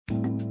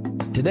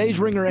Today's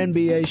Ringer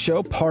NBA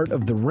show, part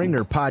of the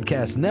Ringer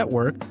Podcast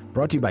Network,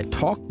 brought to you by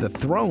Talk the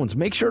Thrones.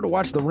 Make sure to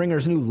watch the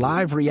Ringer's new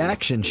live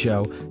reaction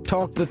show,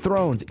 Talk the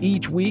Thrones.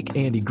 Each week,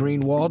 Andy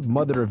Greenwald,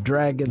 Mother of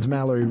Dragons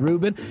Mallory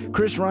Rubin,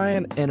 Chris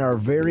Ryan, and our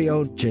very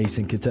own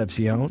Jason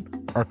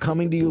Concepcion are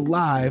coming to you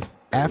live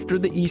after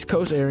the East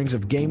Coast airings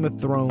of Game of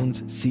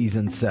Thrones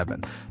Season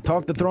 7.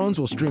 Talk the Thrones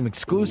will stream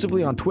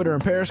exclusively on Twitter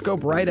and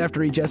Periscope right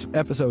after each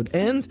episode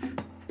ends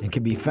and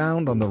can be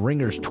found on the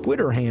Ringer's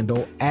Twitter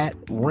handle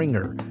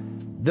 @Ringer.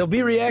 They'll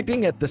be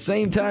reacting at the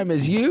same time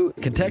as you,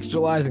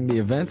 contextualizing the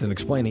events and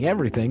explaining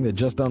everything that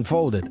just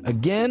unfolded.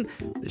 Again,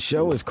 the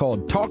show is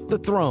called Talk the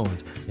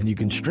Thrones, and you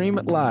can stream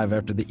it live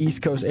after the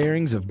East Coast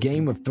airings of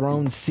Game of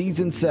Thrones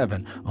Season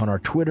 7 on our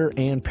Twitter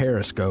and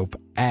Periscope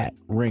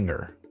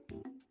 @Ringer.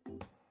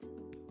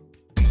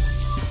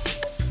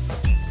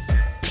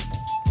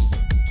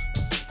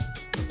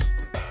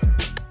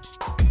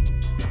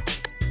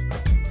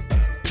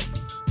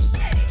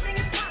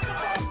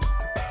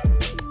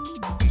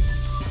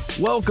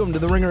 Welcome to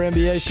the Ringer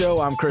NBA show.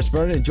 I'm Chris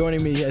Vernon, and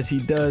joining me as he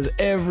does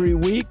every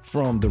week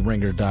from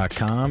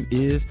TheRinger.com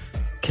is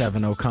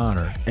Kevin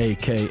O'Connor,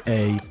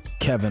 a.k.a.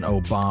 Kevin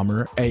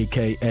Obama,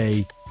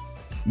 a.k.a.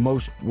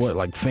 most,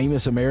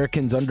 famous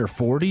Americans under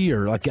 40?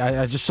 Or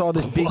I just saw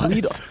this big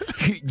lead.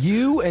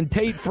 You and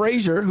Tate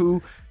Frazier,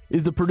 who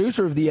is the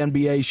producer of the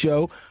NBA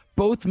show,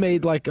 both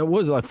made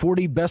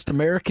 40 best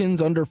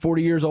Americans under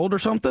 40 years old or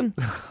something?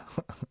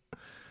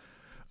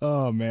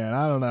 Oh, man,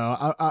 I don't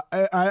know.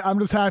 I'm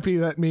just happy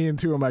that me and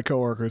two of my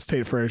coworkers,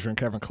 Tate Frazier and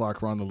Kevin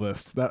Clark, were on the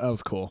list. That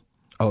was cool.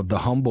 Oh, the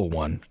humble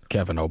one,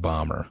 Kevin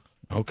Obama.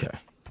 Okay.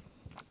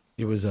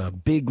 It was a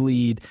big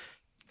lead,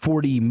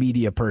 40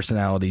 media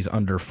personalities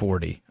under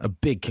 40. A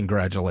big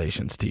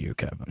congratulations to you,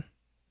 Kevin.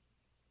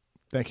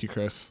 Thank you,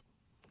 Chris.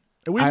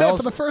 And we met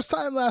for the first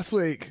time last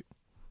week.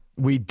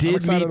 We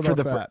did meet for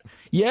the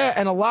Yeah,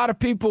 and a lot of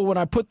people, when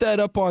I put that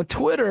up on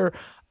Twitter,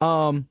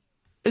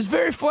 it's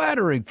very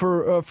flattering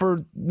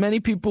for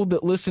many people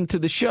that listen to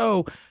the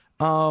show.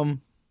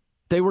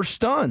 They were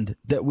stunned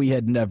that we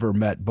had never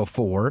met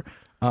before,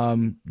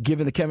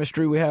 given the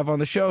chemistry we have on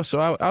the show. So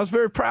I was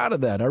very proud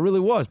of that. I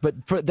really was. But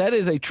that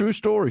is a true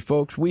story,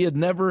 folks. We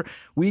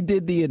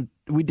did the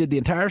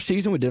entire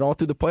season. We did all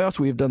through the playoffs.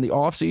 We have done the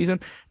off season.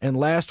 And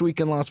last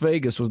week in Las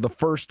Vegas was the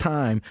first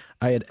time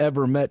I had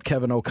ever met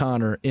Kevin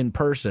O'Connor in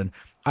person.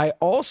 I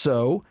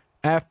also,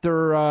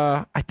 after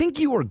I think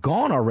you were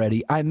gone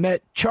already, I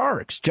met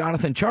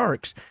Jonathan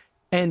Tjarks.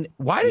 And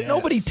why did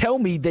nobody tell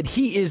me that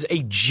he is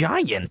a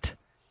giant?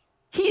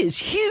 He is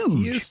huge.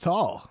 He is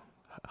tall.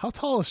 How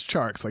tall is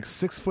Tjarks?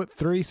 6'3",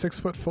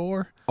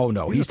 6'4"? Oh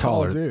no, he's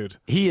taller, dude.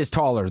 He is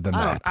taller than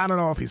that. I don't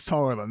know if he's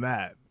taller than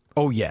that.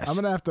 Oh yes. I'm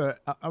gonna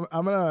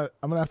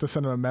have to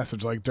send him a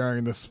message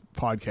during this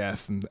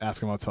podcast and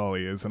ask him how tall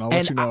he is, and I'll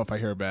let you know if I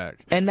hear back.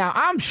 And now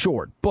I'm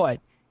short,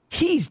 but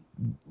he's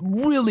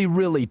really,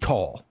 really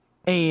tall.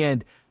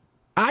 And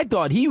I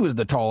thought he was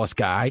the tallest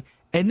guy.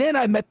 And then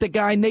I met the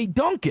guy, Nate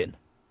Duncan,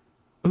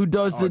 who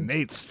does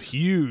Nate's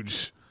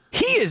huge.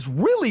 He is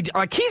really,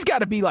 he's got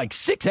to be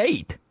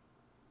 6'8".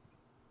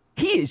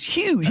 He is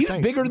huge. He's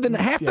bigger than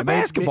half the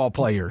basketball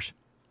players.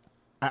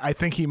 I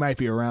think he might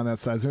be around that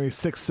size. Maybe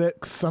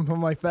 6'6", something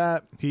like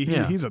that.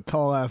 He's a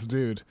tall-ass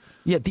dude.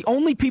 Yeah, the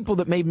only people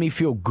that made me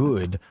feel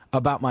good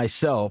about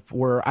myself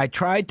were I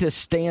tried to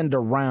stand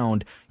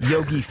around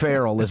Yogi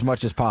Ferrell as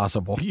much as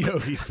possible.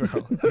 Yogi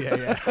Ferrell,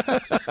 yeah.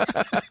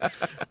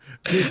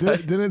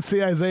 Didn't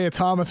see Isaiah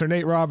Thomas or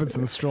Nate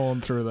Robinson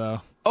strolling through,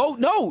 though. Oh,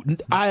 no.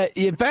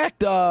 In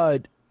fact,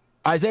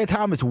 Isaiah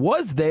Thomas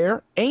was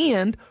there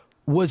and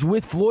was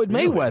with Floyd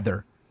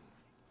Mayweather.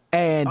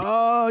 And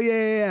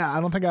yeah.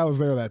 I don't think I was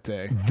there that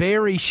day.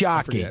 Very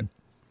shocking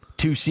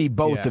to see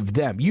both of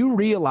them. You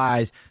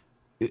realize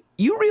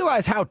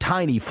how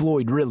tiny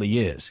Floyd really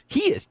is.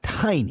 He is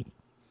tiny.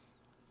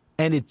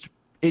 And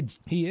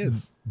he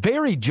is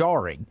very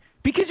jarring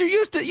because you're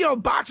used to,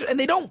 boxers, and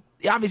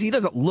obviously he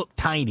doesn't look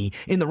tiny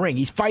in the ring.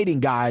 He's fighting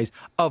guys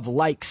of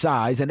like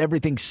size and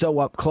everything's so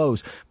up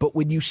close. But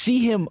when you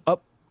see him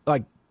up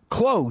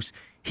close,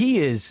 he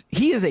is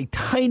a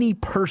tiny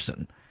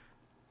person.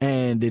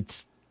 And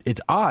it's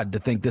odd to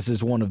think this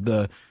is one of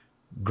the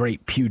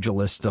great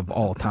pugilists of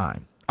all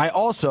time. I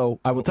will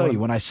tell you,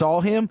 when I saw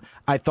him,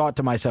 I thought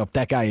to myself,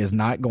 that guy is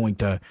not going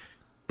to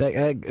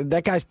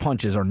that guy's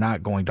punches are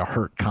not going to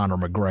hurt Conor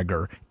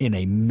McGregor in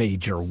a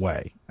major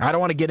way. I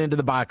don't want to get into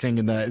the boxing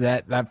and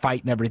that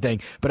fight and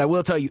everything, but I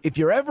will tell you, if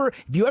you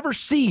ever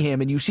see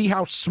him and you see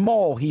how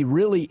small he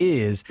really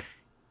is,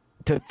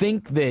 to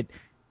think that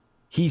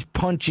he's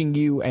punching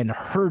you and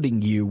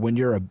hurting you when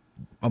you're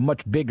a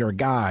much bigger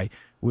guy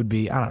would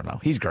be, I don't know.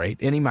 He's great.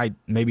 And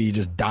maybe he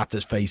just dots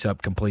his face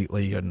up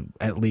completely and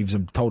it leaves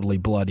him totally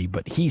bloody,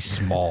 but he's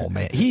small,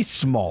 man. He's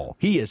small.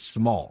 He is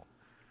small.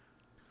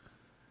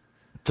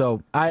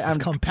 So he's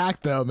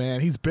compact though, man.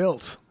 He's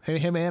built.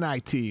 Him and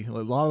IT. A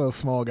lot of those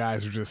small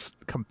guys are just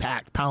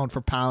compact, pound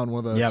for pound,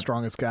 one of the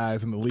strongest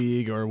guys in the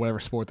league or whatever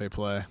sport they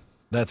play.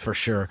 That's for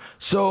sure.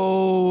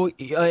 So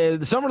the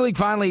Summer League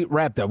finally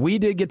wrapped up. We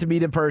did get to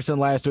meet in person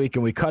last week,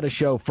 and we cut a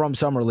show from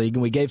Summer League,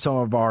 and we gave some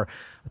of our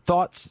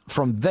thoughts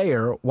from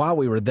there while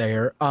we were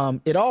there.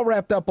 It all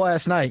wrapped up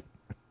last night.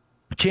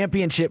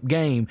 Championship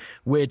game,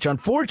 which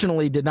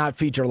unfortunately did not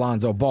feature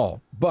Lonzo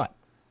Ball, but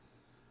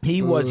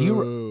he was.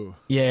 You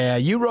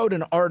wrote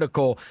an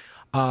article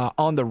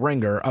on the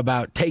Ringer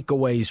about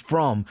takeaways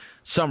from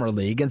Summer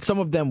League, and some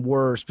of them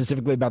were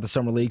specifically about the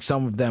Summer League.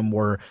 Some of them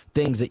were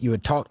things that you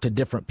had talked to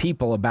different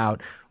people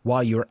about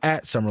while you were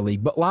at Summer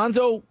League. But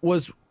Lonzo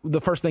was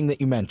the first thing that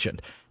you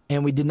mentioned,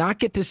 and we did not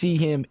get to see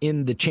him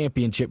in the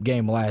championship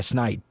game last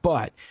night.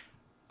 But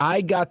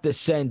I got the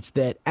sense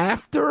that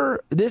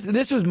after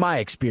this was my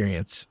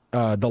experience,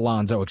 the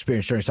Lonzo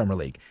experience during Summer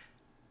League.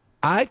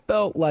 I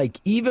felt like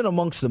even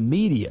amongst the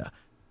media,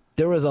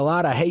 there was a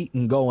lot of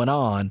hating going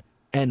on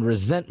and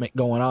resentment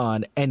going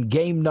on, and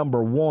game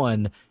number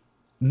one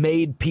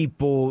made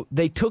people,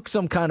 they took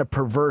some kind of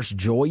perverse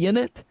joy in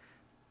it,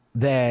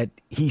 that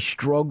he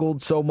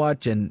struggled so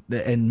much and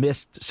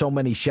missed so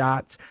many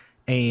shots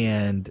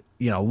and,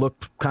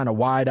 looked kind of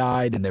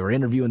wide-eyed, and they were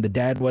interviewing the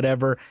dad,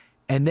 whatever.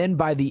 And then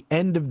by the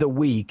end of the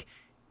week,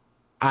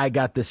 I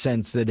got the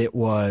sense that it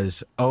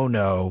was, oh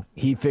no,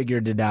 he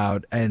figured it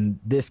out, and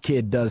this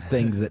kid does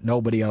things that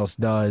nobody else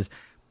does,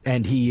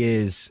 and he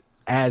is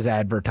as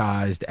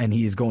advertised, and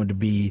he is going to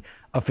be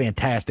a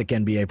fantastic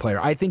NBA player.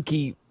 I think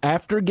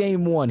after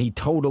game one, he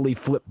totally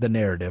flipped the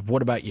narrative.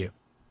 What about you?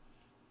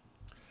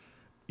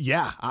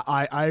 Yeah,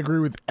 I agree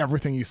with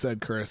everything you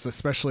said, Chris,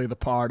 especially the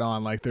part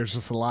on, there's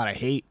just a lot of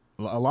hate.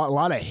 A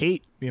lot of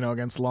hate,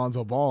 against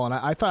Lonzo Ball. And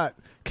I thought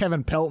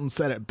Kevin Pelton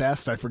said it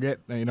best. I forget,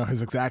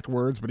 his exact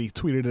words, but he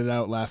tweeted it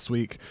out last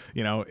week.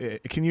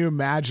 Can you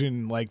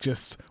imagine,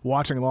 just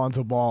watching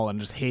Lonzo Ball and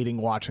just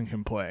hating watching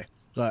him play?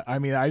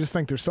 I just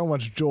think there's so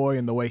much joy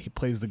in the way he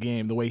plays the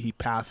game, the way he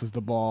passes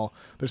the ball.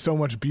 There's so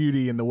much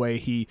beauty in the way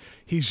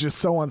he's just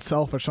so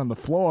unselfish on the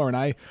floor, and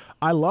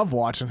I love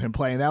watching him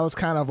play. And that was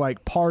kind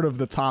of part of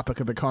the topic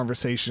of the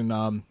conversation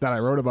that I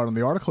wrote about in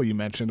the article you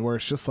mentioned, where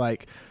it's just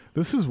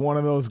this is one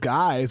of those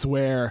guys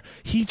where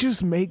he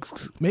just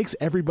makes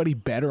everybody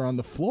better on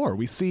the floor.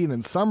 We see it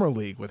in Summer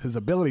League with his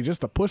ability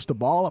just to push the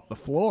ball up the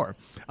floor.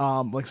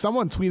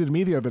 Someone tweeted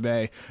me the other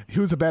day,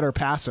 who's a better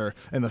passer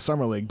in the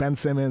Summer League, Ben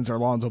Simmons or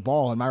Lonzo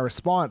Ball? And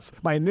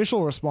my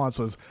initial response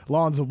was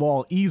Lonzo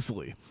Ball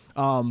easily.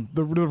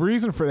 The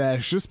reason for that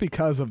is just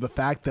because of the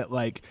fact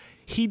that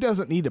he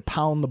doesn't need to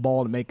pound the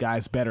ball to make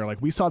guys better.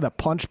 We saw that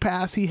punch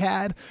pass he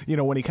had,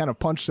 when he kind of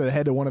punched it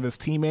ahead to one of his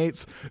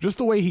teammates. Just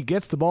the way he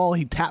gets the ball,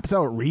 he taps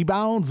out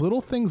rebounds,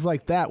 little things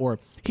like that, where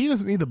he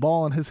doesn't need the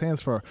ball in his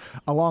hands for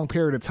a long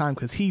period of time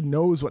because he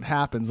knows what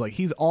happens.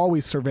 He's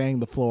always surveying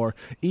the floor,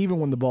 even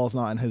when the ball's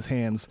not in his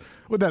hands.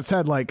 With that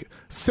said,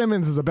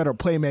 Simmons is a better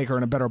playmaker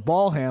and a better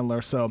ball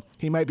handler, so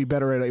he might be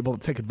better able to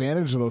take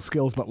advantage of those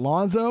skills. But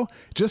Lonzo,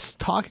 just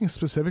talking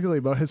specifically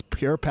about his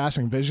pure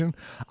passing vision,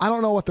 I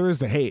don't know what there is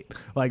to hate.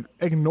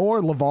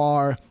 Ignore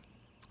LeVar,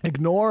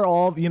 ignore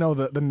all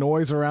the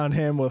noise around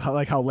him with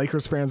how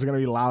Lakers fans are going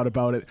to be loud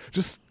about it.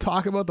 Just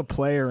talk about the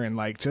player and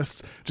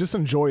just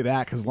enjoy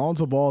that, because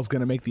Lonzo Ball is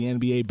going to make the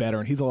NBA better,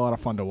 and he's a lot of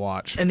fun to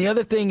watch. And the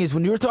other thing is,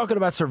 when you were talking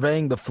about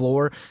surveying the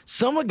floor,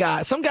 some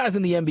guys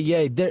in the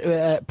NBA, they're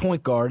at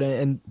point guard,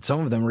 and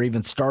some of them are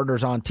even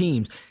starters on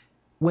teams.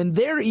 When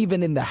they're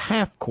even in the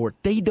half court,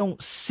 they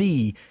don't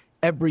see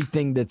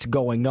everything that's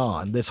going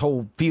on. This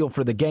whole feel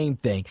for the game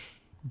thing.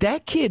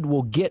 That kid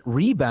will get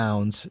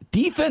rebounds,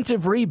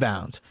 defensive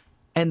rebounds,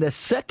 and the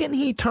second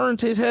he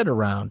turns his head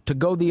around to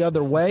go the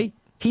other way,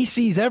 he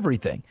sees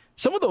everything.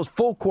 Some of those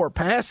full court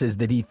passes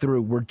that he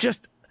threw were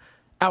just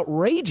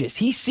outrageous.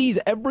 He sees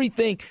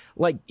everything,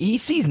 he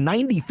sees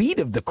 90 feet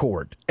of the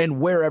court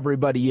and where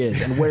everybody is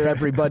and where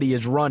everybody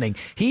is running.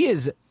 He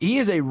is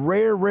a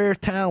rare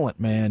talent,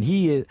 man.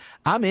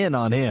 I'm in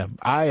on him.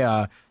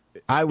 I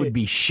would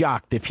be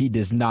shocked if he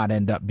does not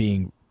end up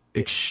being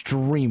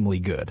extremely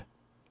good.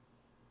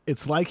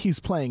 It's like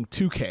he's playing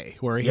 2K,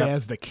 where he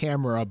has the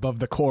camera above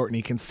the court and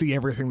he can see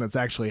everything that's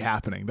actually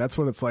happening. That's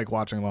what it's like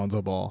watching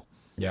Lonzo Ball.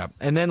 Yeah.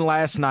 And then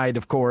last night,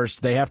 of course,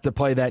 they have to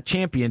play that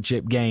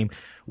championship game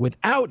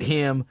without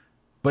him,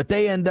 but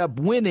they end up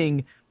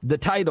winning the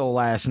title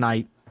last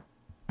night.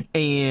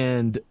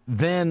 And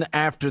then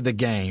after the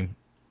game,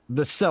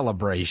 the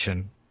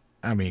celebration.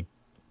 I mean,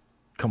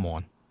 come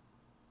on.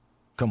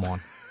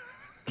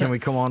 Can we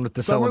come on with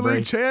the Summer celebration?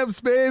 League champs,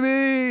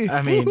 baby!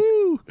 I mean,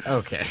 woo-hoo!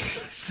 Okay.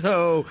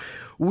 So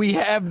we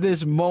have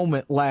this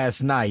moment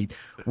last night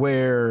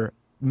where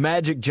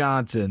Magic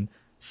Johnson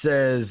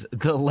says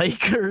the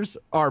Lakers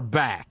are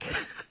back,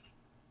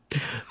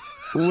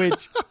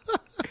 which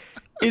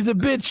is a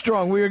bit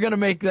strong. We are going to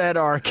make that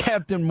our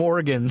Captain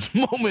Morgan's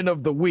moment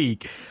of the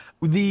week.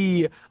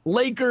 The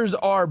Lakers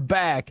are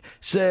back,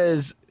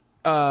 says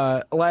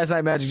last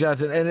night Magic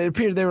Johnson, and it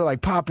appears they were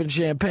popping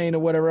champagne or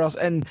whatever else.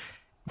 And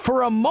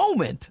for a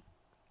moment,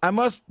 I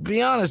must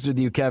be honest with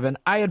you, Kevin,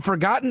 I had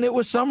forgotten it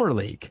was Summer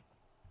League.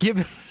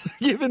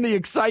 given the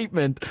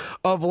excitement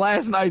of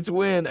last night's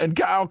win and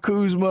Kyle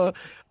Kuzma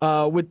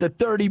with the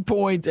 30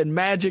 points and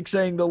Magic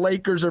saying the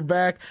Lakers are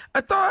back,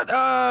 I thought,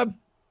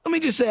 let me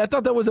just say, I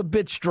thought that was a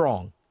bit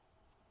strong.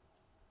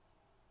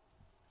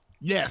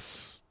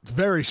 Yes, it's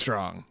very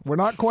strong. We're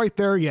not quite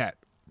there yet.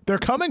 They're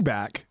coming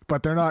back,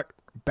 but they're not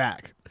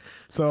back.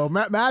 So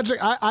Magic,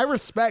 I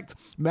respect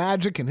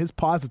Magic and his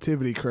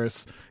positivity,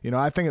 Chris.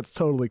 I think it's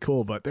totally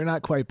cool, but they're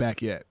not quite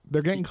back yet.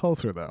 They're getting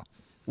closer, though.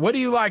 What do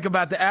you like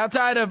about the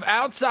outside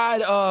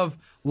of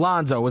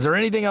Lonzo? Was there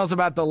anything else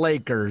about the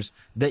Lakers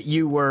that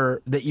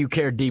you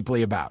cared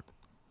deeply about?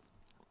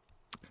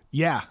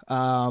 Yeah,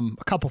 a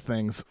couple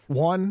things.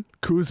 One,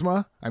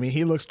 Kuzma. I mean,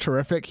 he looks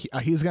terrific.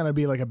 He's going to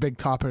be like a big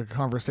topic of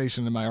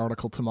conversation in my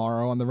article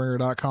tomorrow on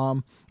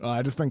theringer.com.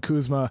 I just think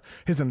Kuzma,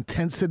 his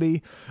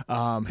intensity,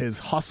 his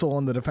hustle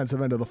on the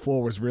defensive end of the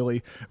floor was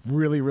really,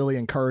 really, really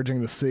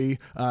encouraging to see.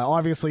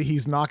 Obviously,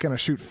 he's not going to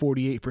shoot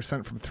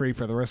 48% from three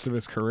for the rest of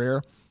his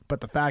career. But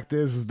the fact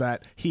is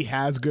that he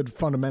has good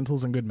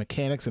fundamentals and good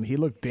mechanics, and he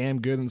looked damn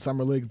good in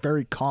Summer League,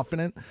 very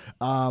confident.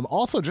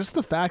 Also, just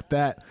the fact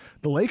that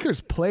the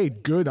Lakers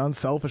played good,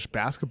 unselfish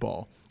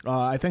basketball.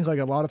 I think like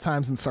a lot of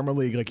times in Summer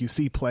League, like you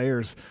see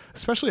players,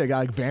 especially a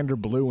guy like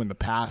Vanderblue in the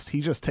past, he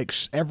just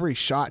takes every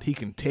shot he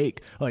can take.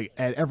 Like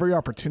at every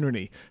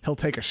opportunity, he'll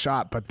take a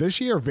shot. But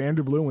this year,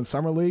 Vanderblue in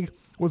Summer League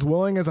was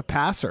willing as a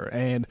passer.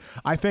 And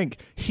I think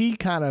he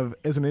kind of,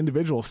 as an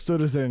individual,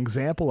 stood as an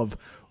example of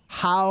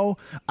how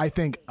I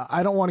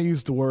don't want to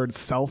use the word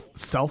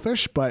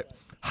selfish, but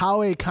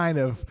how a kind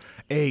of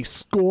a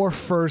score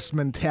first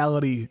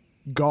mentality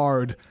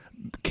guard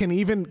can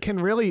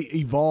really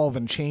evolve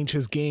and change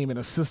his game in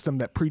a system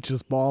that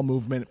preaches ball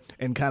movement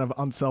and kind of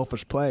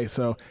unselfish play.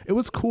 So it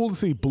was cool to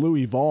see Blue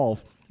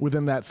evolve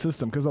within that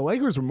system because the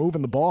Lakers were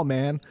moving the ball,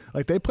 man.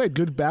 Like they played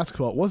good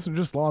basketball. It wasn't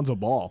just Lonzo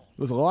Ball. It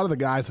was a lot of the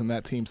guys in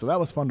that team. So that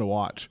was fun to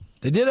watch.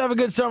 They did have a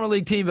good Summer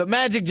League team, but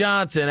Magic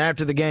Johnson,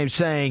 after the game,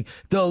 saying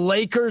the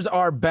Lakers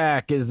are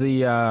back is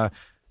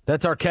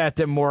that's our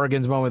Captain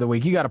Morgan's moment of the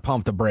week. You got to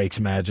pump the brakes,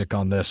 Magic,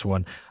 on this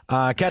one.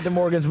 Captain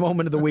Morgan's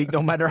moment of the week,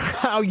 no matter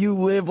how you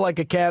live like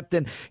a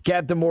captain,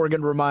 Captain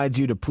Morgan reminds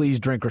you to please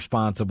drink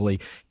responsibly.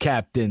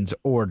 Captain's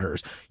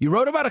orders. You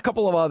wrote about a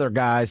couple of other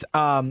guys,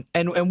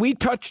 and we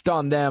touched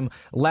on them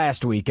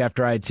last week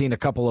after I had seen a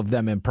couple of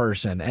them in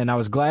person, and I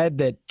was glad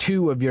that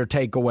two of your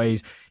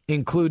takeaways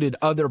included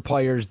other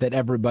players that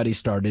everybody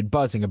started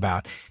buzzing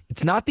about.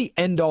 It's not the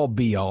end-all,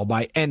 be-all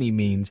by any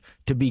means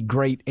to be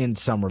great in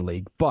Summer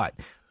League, but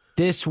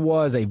this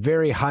was a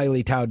very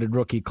highly touted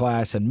rookie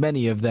class, and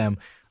many of them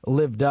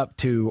lived up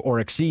to or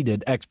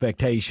exceeded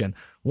expectation.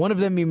 One of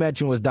them you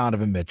mentioned was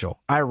Donovan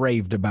Mitchell. I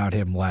raved about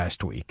him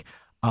last week.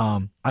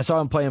 I saw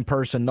him play in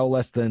person no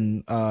less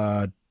than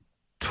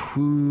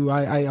two.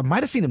 I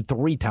might have seen him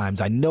 3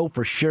 times. I know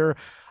for sure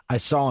I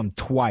saw him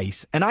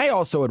twice. And I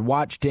also had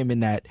watched him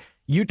in that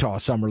Utah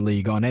Summer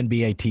League on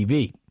NBA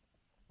TV,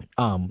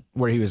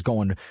 where he was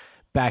going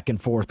back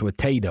and forth with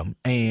Tatum.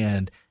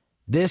 And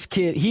this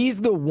kid,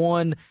 he's the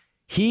one,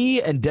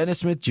 he and Dennis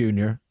Smith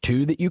Jr.,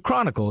 two that you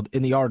chronicled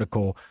in the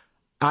article,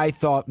 I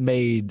thought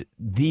made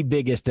the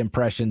biggest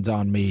impressions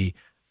on me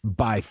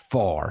by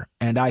far.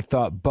 And I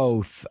thought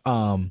both,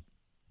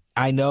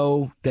 I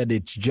know that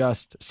it's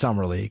just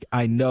Summer League.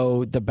 I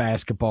know the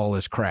basketball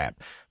is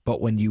crap. But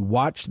when you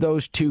watch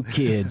those two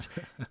kids,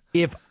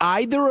 if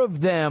either of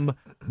them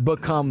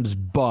becomes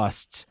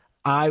busts,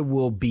 I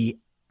will be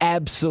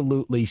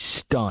absolutely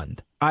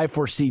stunned. I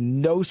foresee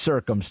no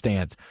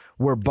circumstance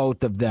where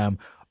both of them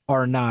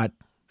are not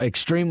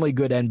extremely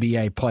good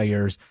NBA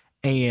players,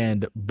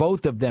 and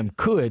both of them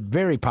could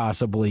very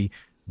possibly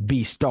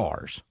be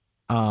stars.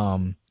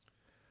 And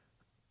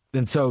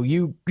so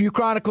you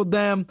chronicled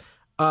them.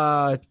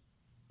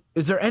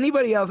 Is there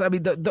anybody else? I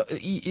mean,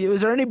 is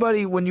there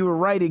anybody when you were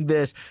writing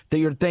this that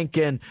you're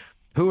thinking,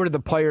 who are the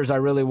players I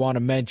really want to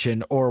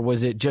mention, or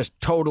was it just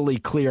totally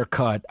clear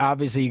cut?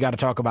 Obviously, you got to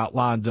talk about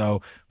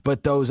Lonzo,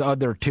 but those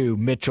other two,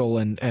 Mitchell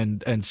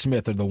and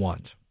Smith, are the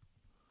ones.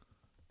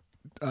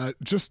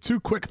 Just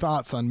 2 quick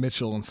thoughts on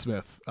Mitchell and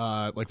Smith.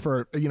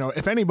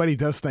 If anybody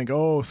does think,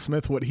 oh,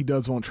 Smith, what he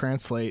does won't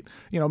translate,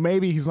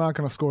 maybe he's not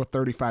going to score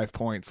 35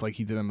 points like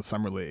he did in the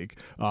Summer League.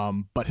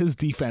 But his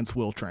defense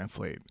will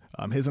translate.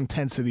 His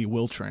intensity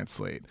will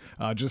translate.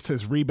 Just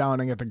his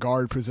rebounding at the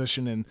guard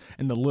position and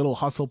the little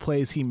hustle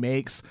plays he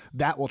makes,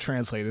 that will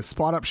translate. His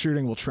spot-up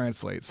shooting will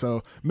translate.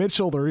 So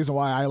Mitchell, the reason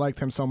why I liked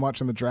him so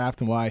much in the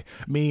draft and why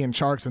me and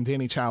Sharks and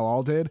Danny Chow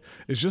all did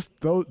is just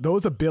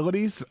those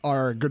abilities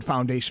are a good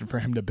foundation for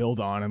him to build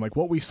on. And like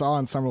what we saw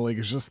in Summer League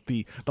is just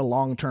the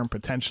long-term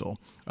potential.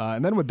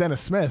 And then with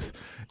Dennis Smith,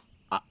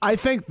 I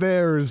think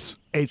there's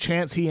a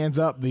chance he ends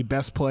up the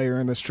best player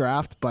in this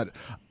draft, but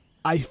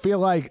I feel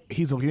like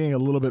he's getting a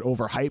little bit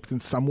overhyped in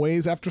some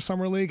ways after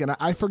Summer League. And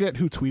I forget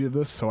who tweeted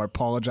this, so I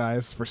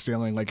apologize for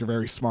stealing like a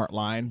very smart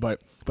line. But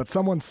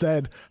someone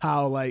said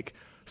how like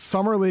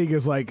Summer League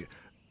is like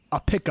a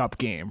pickup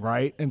game,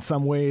 right? In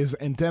some ways,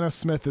 and Dennis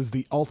Smith is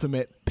the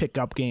ultimate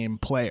pickup game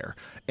player.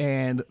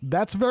 And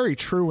that's very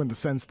true in the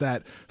sense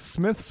that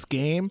Smith's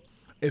game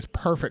is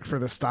perfect for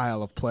this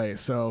style of play.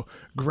 So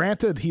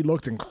granted, he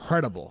looked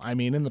incredible. I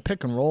mean, in the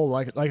pick and roll,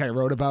 like I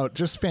wrote about,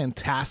 just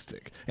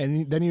fantastic.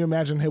 And then you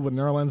imagine him with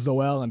Nerlens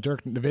Noel and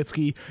Dirk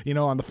Nowitzki,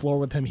 on the floor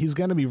with him. He's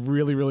going to be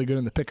really, really good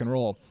in the pick and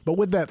roll. But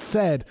with that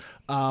said,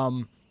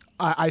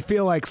 I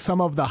feel like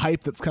some of the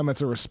hype that's come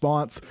as a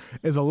response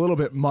is a little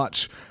bit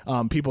much.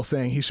 People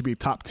saying he should be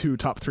top 2,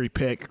 top 3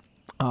 pick.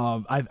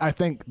 I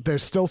think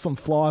there's still some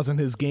flaws in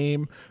his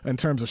game in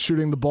terms of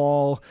shooting the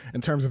ball,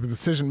 in terms of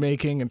decision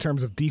making, in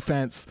terms of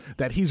defense,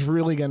 that he's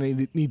really going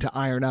to need to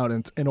iron out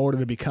in order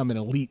to become an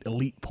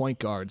elite point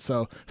guard.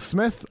 So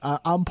Smith,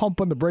 I'm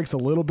pumping the brakes a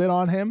little bit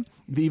on him,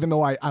 even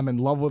though I'm in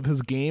love with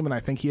his game and I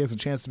think he has a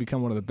chance to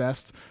become one of the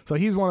best. So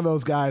he's one of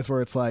those guys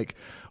where it's like,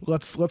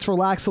 let's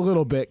relax a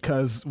little bit,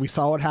 because we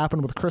saw what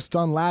happened with Chris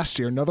Dunn last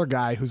year, another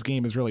guy whose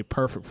game is really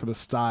perfect for this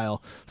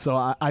style.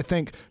 So I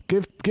think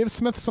give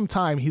Smith some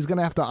time. He's going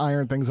to have to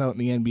iron things out in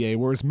the NBA,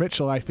 whereas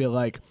Mitchell, I feel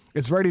like,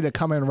 is ready to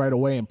come in right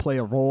away and play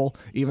a role,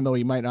 even though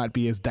he might not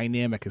be as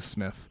dynamic as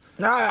Smith.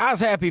 I was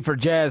happy for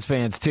Jazz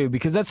fans, too,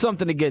 because that's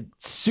something to get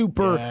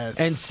super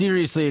and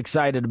seriously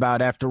excited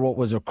about after what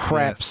was a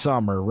crap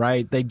summer,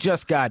 right? They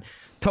just got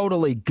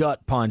totally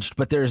gut punched,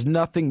 but there's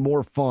nothing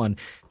more fun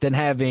than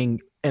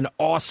having an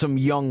awesome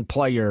young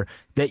player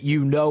that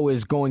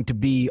is going to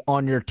be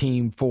on your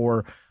team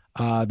for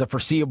the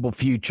foreseeable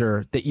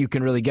future that you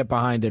can really get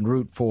behind and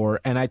root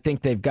for. And I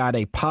think they've got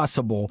a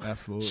possible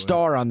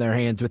star on their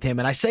hands with him.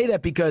 And I say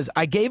that because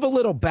I gave a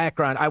little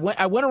background. I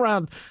went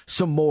around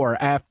some more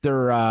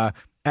after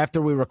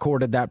we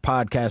recorded that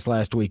podcast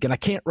last week, and I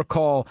can't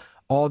recall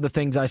all the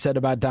things I said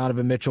about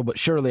Donovan Mitchell, but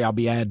surely I'll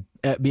be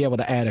able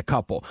to add a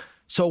couple.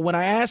 So when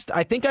I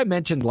think I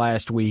mentioned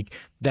last week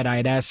that I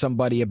had asked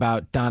somebody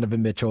about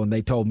Donovan Mitchell, and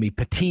they told me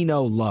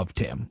Pitino loved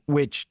him,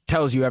 which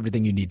tells you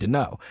everything you need to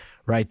know,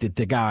 right? That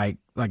the guy,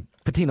 like,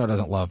 Pitino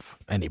doesn't love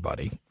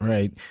anybody,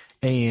 right?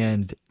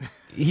 And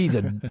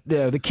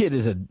the kid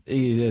is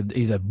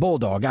he's a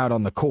bulldog out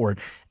on the court,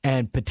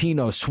 and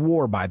Pitino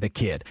swore by the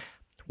kid.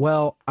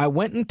 Well, I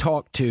went and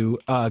talked to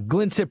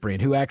Glenn Cyprian,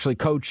 who actually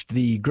coached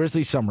the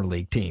Grizzlies Summer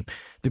League team.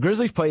 The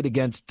Grizzlies played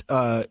against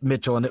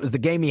Mitchell, and it was the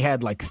game he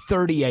had like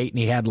 38, and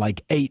he had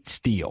like 8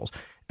 steals.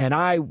 And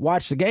I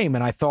watched the game,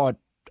 and I thought,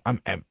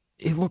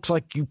 it looks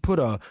like you put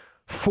a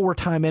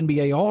 4-time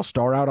NBA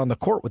All-Star out on the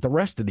court with the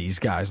rest of these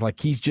guys.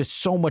 Like, he's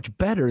just so much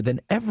better than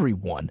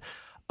everyone.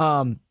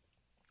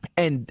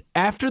 And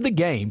after the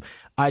game,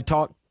 I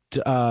talked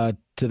to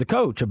the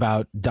coach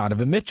about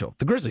Donovan Mitchell,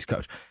 the Grizzlies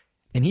coach.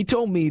 And he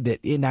told me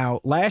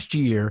that last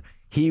year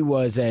he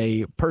was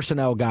a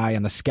personnel guy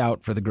and a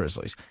scout for the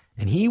Grizzlies.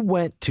 And he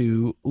went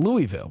to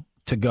Louisville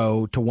to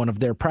go to one of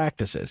their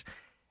practices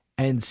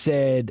and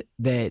said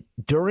that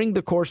during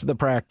the course of the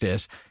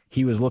practice,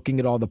 he was looking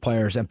at all the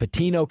players, and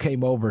Pitino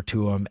came over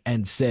to him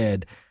and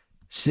said,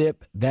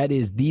 "Sip, that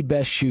is the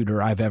best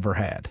shooter I've ever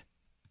had."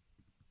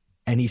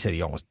 And he said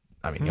he almost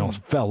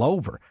fell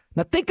over.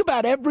 Now think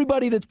about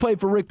everybody that's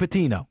played for Rick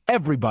Pitino.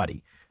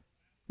 Everybody.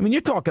 I mean,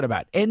 you're talking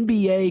about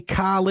NBA,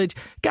 college,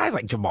 guys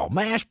like Jamal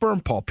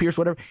Mashburn, Paul Pierce,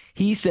 whatever.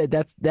 He said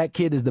that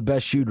kid is the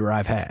best shooter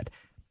I've had.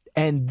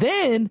 And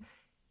then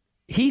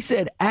he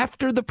said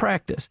after the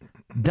practice,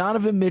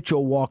 Donovan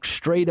Mitchell walked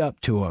straight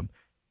up to him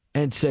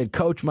and said,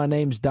 "Coach, my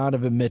name's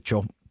Donovan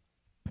Mitchell.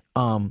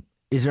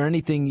 Is there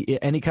any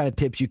kind of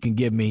tips you can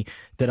give me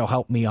that'll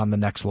help me on the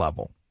next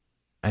level?"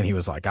 And he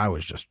was like, I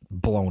was just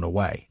blown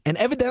away. And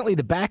evidently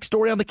the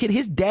backstory on the kid,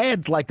 his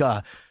dad's like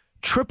a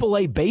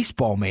AAA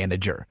baseball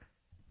manager.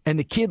 And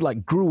the kid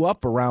like grew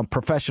up around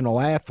professional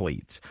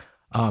athletes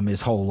his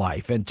whole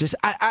life. And just,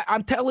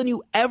 I'm telling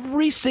you,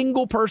 every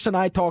single person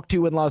I talked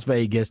to in Las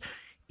Vegas,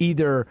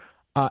 either,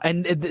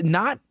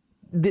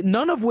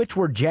 none of which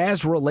were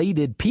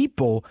Jazz-related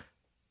people,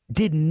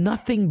 did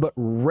nothing but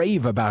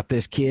rave about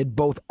this kid,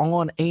 both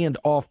on and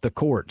off the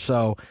court.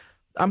 So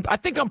I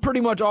think I'm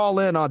pretty much all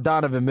in on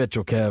Donovan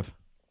Mitchell, Kev.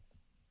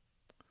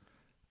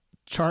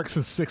 Charks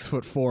is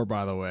 6'4",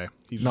 by the way.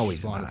 He's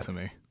not. To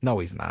me. No,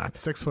 he's not.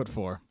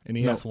 6'4", and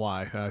he asked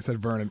why. I said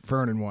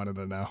Vernon wanted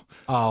to know.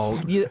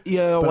 Oh, you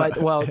know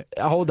what? Well,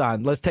 hold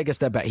on. Let's take a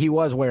step back. He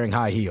was wearing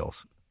high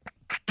heels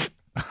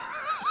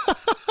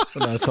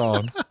when I saw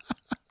him.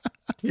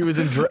 He was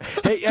in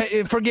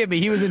hey, forgive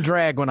me. He was in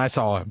drag when I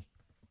saw him.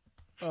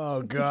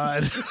 Oh,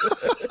 God.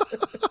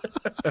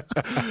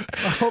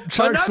 I hope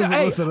Charks doesn't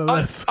listen to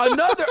this.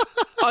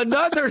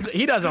 Another.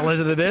 He doesn't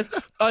listen to this.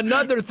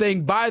 Another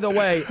thing, by the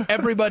way,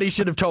 everybody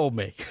should have told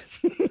me.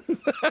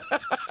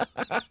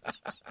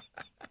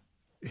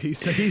 He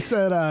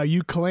said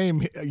you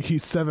claim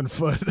he's 7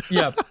 foot.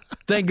 Yep.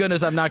 Thank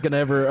goodness I'm not going to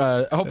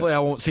ever. Hopefully, I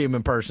won't see him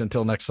in person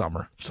until next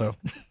summer. So.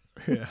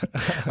 Yeah.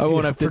 I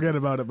won't have to forget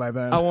about it by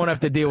then. I won't have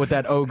to deal with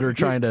that ogre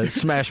trying to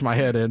smash my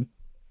head in.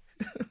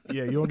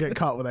 Yeah, you won't get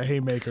caught with a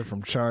haymaker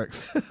from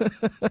Charks.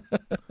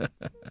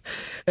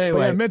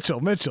 Anyway, yeah,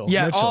 Mitchell.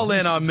 Yeah, Mitchell. All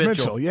in on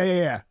Mitchell.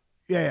 Yeah.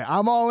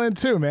 I'm all in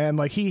too, man.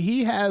 Like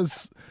he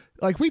has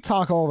like we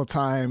talk all the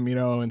time,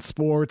 in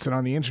sports and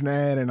on the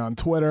internet and on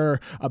Twitter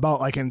about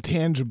like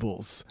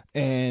intangibles,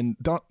 and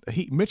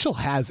Mitchell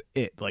has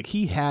it. Like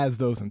he has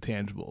those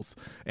intangibles,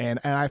 and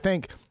I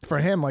think for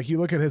him, like you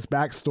look at his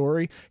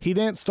backstory, he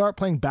didn't start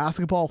playing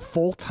basketball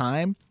full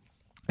time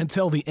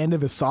until the end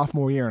of his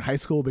sophomore year in high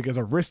school because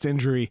a wrist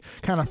injury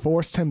kind of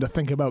forced him to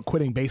think about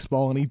quitting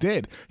baseball, and he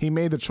did. He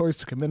made the choice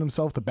to commit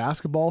himself to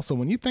basketball. So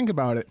when you think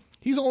about it,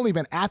 he's only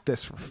been at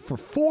this for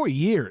 4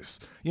 years,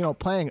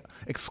 playing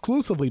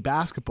exclusively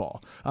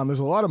basketball. There's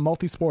a lot of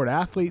multi-sport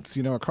athletes,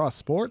 across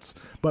sports,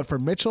 but for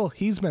Mitchell,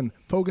 he's been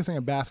focusing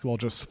on basketball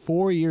just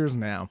 4 years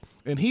now.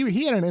 And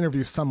he had an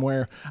interview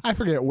somewhere, I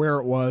forget where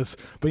it was,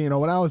 but,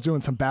 when I was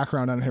doing some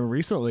background on him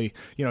recently,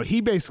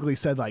 he basically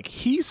said, like,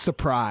 he's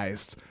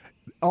surprised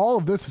all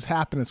of this has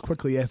happened as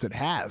quickly as it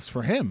has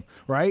for him,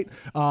 right?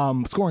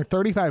 Scoring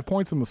 35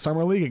 points in the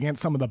summer league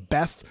against some of the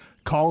best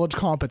college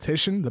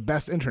competition, the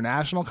best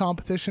international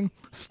competition.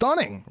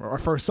 Stunning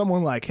for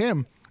someone like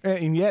him.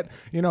 And yet,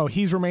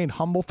 he's remained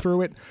humble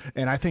through it.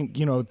 And I think,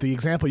 the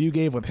example you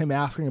gave with him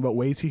asking about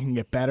ways he can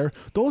get better,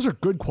 those are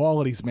good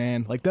qualities,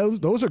 man. Like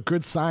those are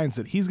good signs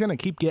that he's going to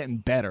keep getting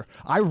better.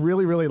 I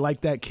really, really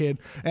like that kid.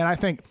 And I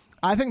think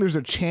there's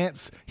a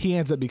chance he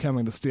ends up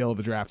becoming the steal of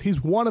the draft.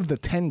 He's one of the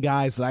 10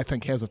 guys that I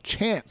think has a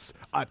chance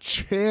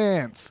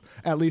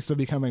at least of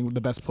becoming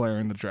the best player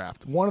in the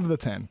draft. One of the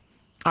 10.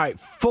 All right,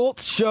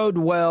 Fultz showed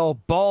well.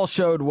 Ball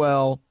showed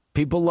well.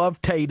 People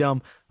love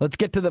Tatum. Let's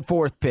get to the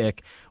fourth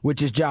pick,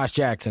 which is Josh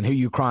Jackson, who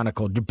you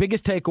chronicled. Your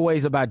biggest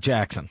takeaways about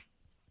Jackson?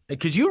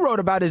 Because you wrote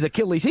about his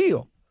Achilles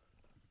heel.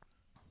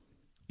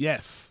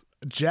 Yes,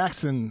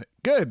 Jackson,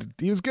 good.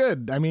 He was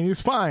good. I mean,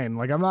 he's fine.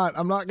 Like, I'm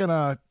not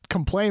gonna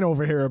complain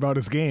over here about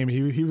his game.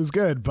 He was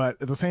good,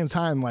 but at the same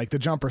time, like, the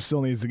jumper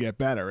still needs to get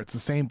better. It's the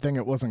same thing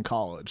it was in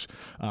college.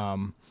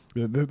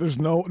 There's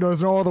no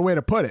other way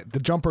to put it. The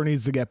jumper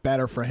needs to get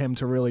better for him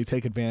to really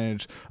take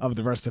advantage of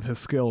the rest of his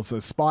skills. So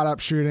spot up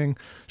shooting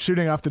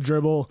off the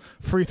dribble,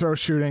 free throw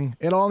shooting,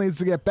 it all needs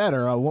to get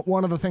better.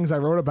 One of the things I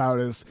wrote about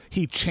is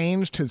he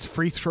changed his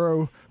free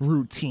throw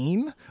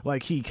routine.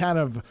 Like he kind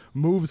of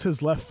moves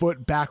his left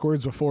foot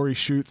backwards before he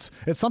shoots.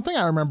 It's something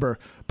I remember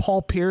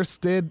Paul Pierce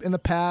did in the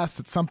past.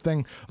 It's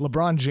something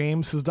LeBron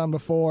James has done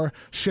before,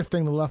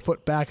 shifting the left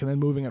foot back and then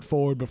moving it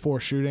forward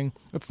before shooting.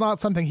 It's not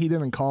something he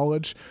did in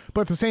college,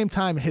 but at the same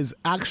time, his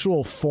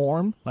actual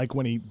form, like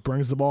when he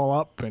brings the ball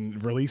up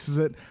and releases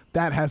it,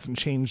 that hasn't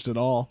changed at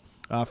all.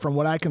 From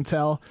what I can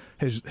tell,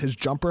 his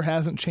jumper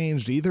hasn't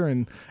changed either,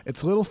 and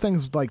it's little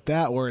things like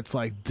that where it's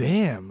like,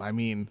 damn, I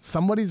mean,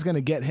 somebody's going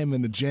to get him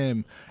in the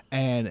gym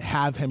and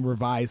have him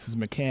revise his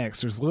mechanics.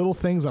 There's little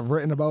things I've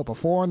written about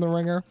before in The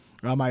Ringer.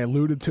 I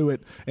alluded to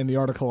it in the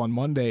article on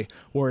Monday,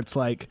 where it's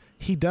like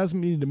he does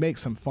need to make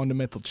some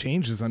fundamental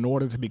changes in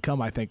order to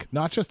become, I think,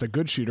 not just a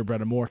good shooter,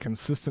 but a more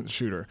consistent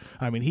shooter.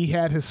 I mean, he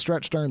had his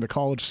stretch during the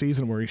college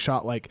season where he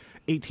shot like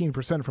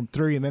 18% from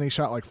three, and then he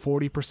shot like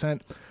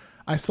 40%.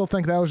 I still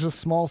think that was just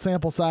small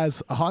sample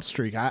size, a hot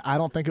streak. I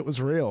don't think it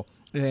was real.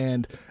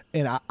 And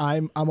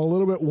I'm a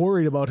little bit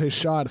worried about his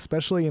shot,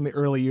 especially in the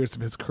early years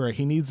of his career.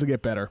 He needs to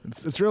get better.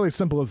 It's really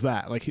simple as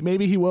that. Like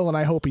maybe he will, and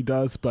I hope he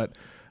does, but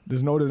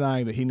there's no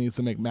denying that he needs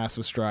to make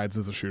massive strides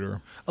as a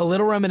shooter. A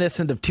little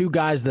reminiscent of two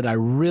guys that I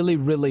really,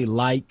 really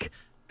like,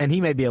 and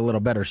he may be a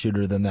little better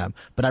shooter than them,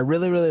 but I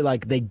really, really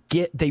like.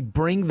 They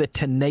bring the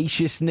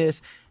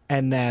tenaciousness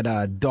and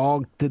that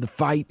dog to the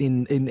fight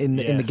in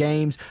the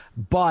games,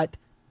 but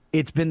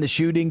it's been the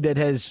shooting that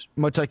has,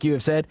 much like you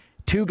have said,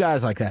 two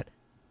guys like that,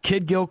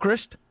 Kid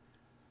Gilchrist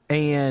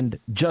and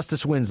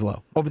Justice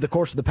Winslow. Over the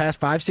course of the past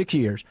 5-6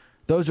 years,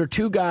 those are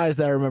two guys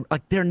that I remember,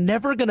 like, they're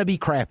never going to be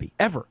crappy,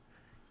 ever.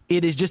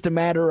 It is just a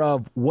matter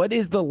of what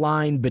is the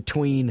line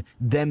between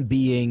them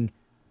being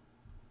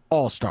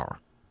all-star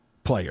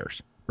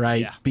players,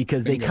 right? Yeah,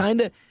 because they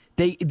kind of,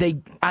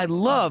 I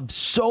love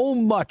so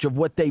much of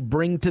what they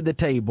bring to the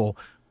table,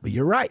 but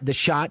you're right, the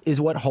shot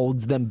is what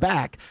holds them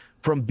back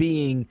from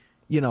being,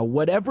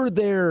 whatever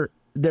their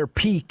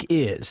peak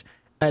is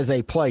as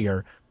a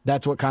player,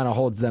 that's what kind of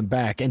holds them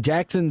back. And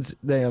Jackson's,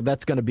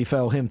 that's going to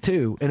befell him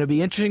too. And it'll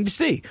be interesting to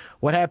see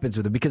what happens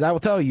with him, because I will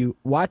tell you,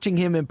 watching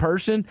him in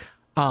person,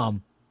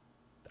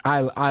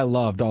 I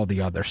loved all the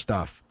other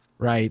stuff,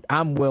 right?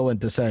 I'm willing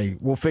to say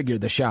we'll figure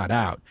the shot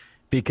out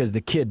because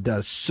the kid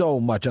does so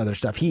much other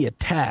stuff. He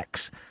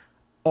attacks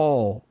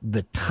all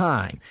the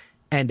time.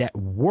 And at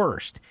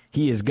worst,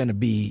 he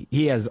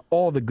has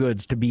all the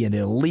goods to be an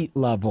elite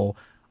level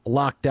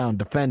lockdown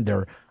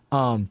defender.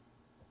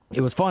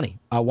 It was funny.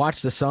 I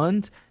watched the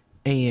Suns,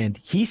 and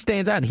he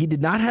stands out. He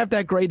did not have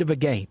that great of a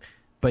game,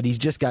 but he's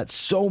just got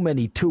so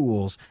many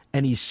tools,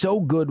 and he's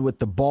so good with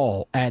the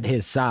ball at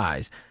his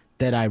size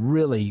that I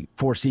really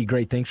foresee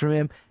great things from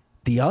him.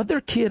 The other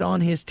kid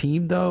on his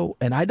team, though,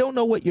 and I don't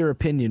know what your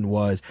opinion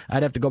was.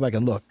 I'd have to go back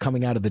and look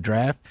coming out of the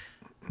draft.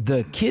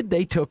 The kid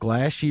they took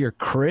last year,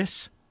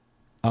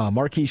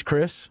 Marquise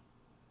Chris,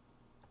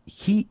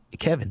 he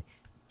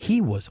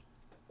was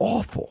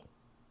awful.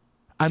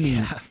 I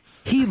mean,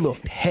 He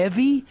looked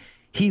heavy.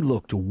 He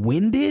looked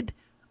winded.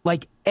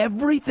 Like,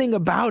 everything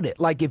about it.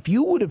 Like, if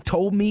you would have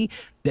told me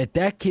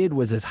that kid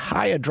was as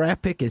high a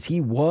draft pick as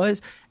he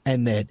was,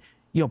 and that,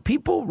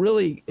 people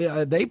really,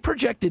 they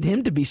projected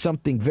him to be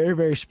something very,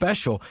 very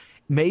special.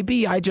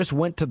 Maybe I just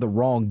went to the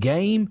wrong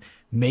game.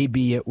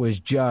 Maybe it was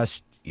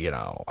just,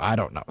 I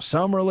don't know,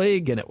 Summer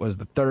League, and it was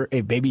the third.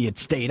 Maybe it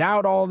stayed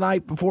out all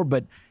night before,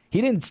 but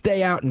he didn't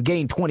stay out and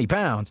gain 20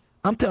 pounds.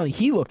 I'm telling you,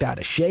 he looked out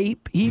of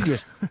shape.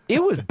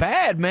 It was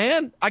bad,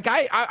 man. Like,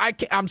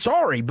 I'm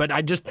sorry, but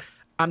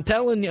I'm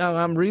telling you,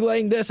 I'm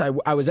relaying this. I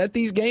was at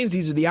these games.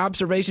 These are the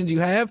observations you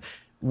have.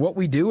 What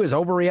we do is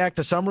overreact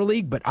to Summer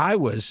League, but I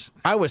was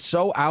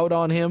so out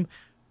on him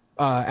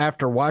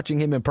after watching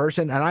him in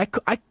person, and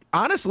I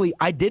honestly,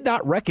 I did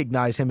not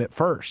recognize him at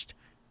first.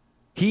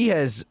 He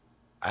has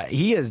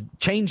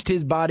changed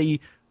his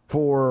body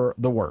for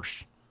the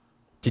worse.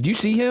 Did you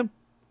see him,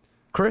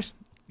 Chris?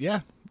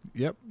 Yeah.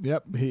 Yep.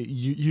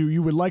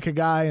 You would like a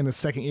guy in his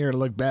second year to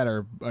look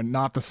better,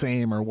 not the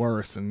same or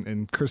worse,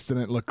 and Chris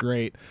didn't look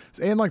great.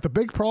 And like the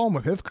big problem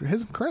with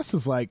Chris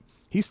is like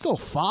he still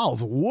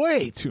fouls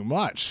way too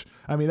much.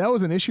 I mean, that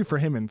was an issue for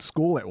him in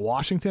school at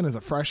Washington as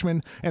a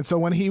freshman. And so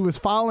when he was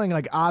fouling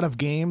like out of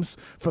games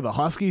for the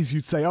Huskies,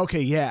 you'd say,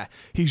 okay, yeah,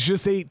 he's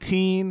just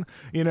 18,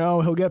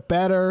 he'll get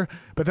better.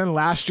 But then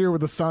last year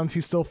with the Suns,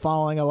 he's still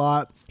fouling a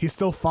lot. He's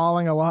still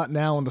fouling a lot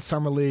now in the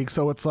summer league.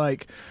 So it's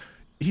like,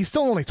 he's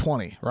still only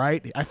 20,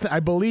 right? I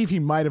believe he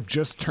might have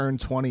just turned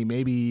 20,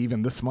 maybe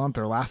even this month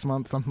or last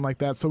month, something like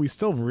that. So he's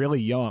still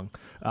really young.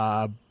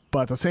 But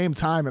at the same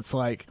time, it's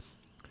like,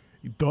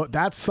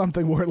 that's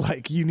something where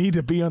like you need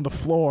to be on the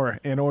floor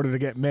in order to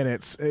get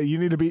minutes. You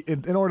need to be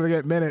in order to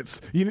get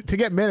minutes.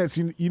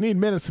 You need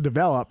minutes to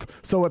develop.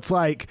 So it's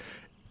like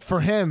for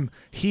him,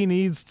 he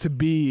needs to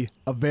be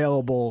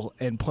available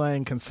and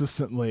playing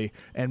consistently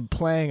and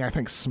playing, I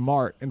think,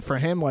 smart. And for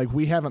him, like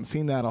we haven't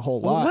seen that a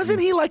whole lot. Wasn't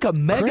he like a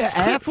mega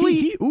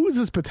athlete? He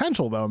oozes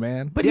potential though,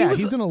 man. But yeah,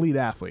 he's an elite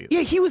athlete.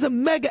 Yeah, he was a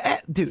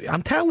mega dude.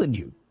 I'm telling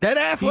you, that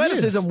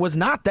athleticism was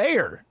not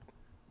there.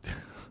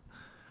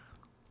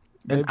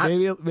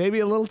 Maybe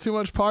a little too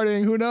much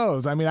partying. Who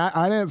knows? I mean,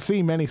 I didn't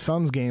see many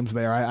Suns games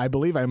there. I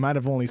believe I might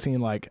have only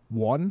seen like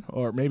one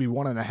or maybe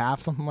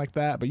 1.5, something like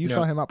that. But you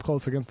saw him up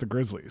close against the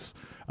Grizzlies.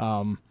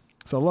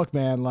 So look,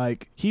 man,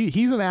 like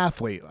he's an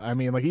athlete. I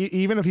mean, like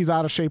even if he's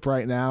out of shape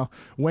right now,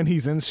 when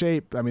he's in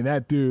shape, I mean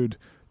that dude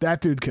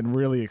can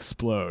really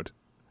explode.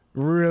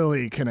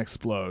 Really can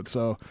explode.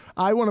 So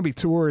I wouldn't be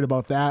too worried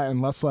about that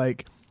unless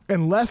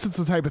it's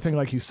the type of thing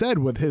like you said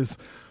with his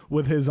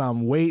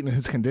weight and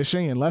his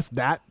conditioning, unless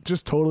that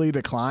just totally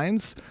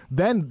declines,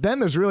 then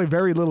there's really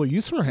very little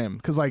use for him.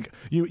 Because like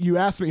you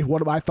asked me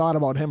what I thought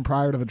about him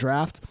prior to the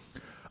draft,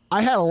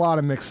 I had a lot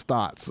of mixed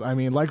thoughts. I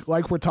mean,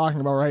 like we're talking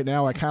about right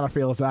now, I kind of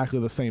feel exactly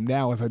the same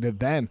now as I did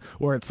then,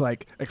 where it's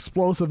like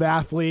explosive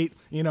athlete,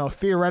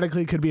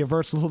 theoretically could be a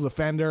versatile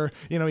defender,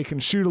 he can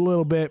shoot a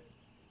little bit.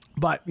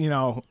 But,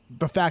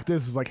 the fact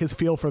is like his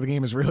feel for the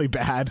game is really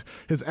bad.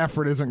 His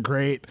effort isn't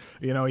great.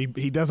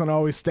 He doesn't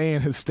always stay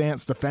in his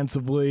stance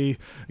defensively.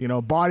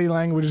 Body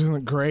language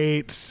isn't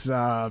great.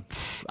 I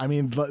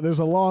mean, there's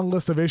a long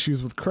list of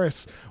issues with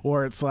Chris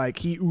where it's like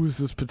he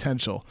oozes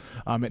potential.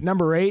 At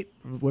number 8,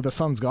 where the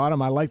Suns got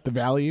him, I like the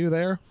value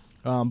there.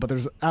 But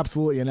there's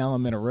absolutely an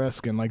element of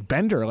risk. And like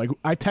Bender, like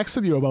I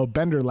texted you about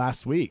Bender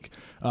last week.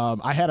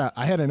 I had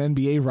an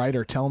NBA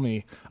writer tell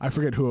me, I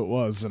forget who it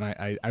was, and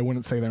I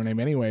wouldn't say their name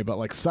anyway, but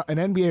like an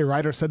NBA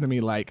writer said to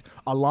me, like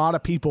a lot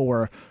of people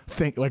were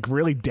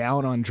really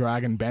down on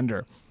Dragon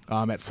Bender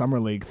at Summer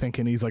League,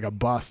 thinking he's like a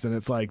bust. And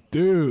it's like,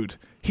 dude,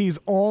 he's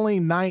only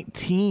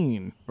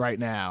 19 right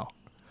now.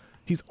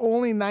 He's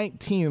only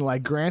 19.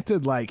 Like,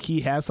 granted, like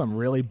he has some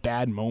really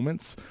bad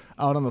moments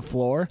out on the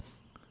floor.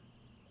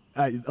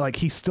 Like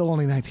he's still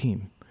only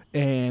 19,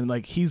 and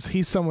like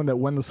he's someone that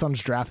when the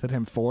Suns drafted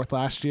him 4th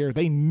last year,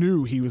 they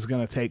knew he was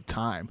going to take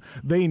time.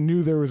 They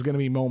knew there was going to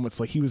be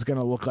moments like he was going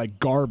to look like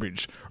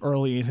garbage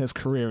early in his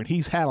career, and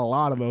he's had a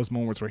lot of those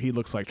moments where he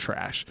looks like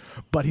trash.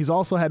 But he's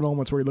also had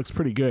moments where he looks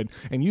pretty good,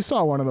 and you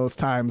saw one of those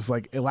times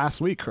like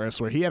last week,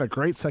 Chris, where he had a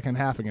great second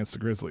half against the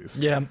Grizzlies.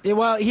 Yeah,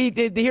 well, here's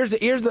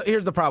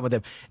the problem with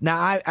him. Now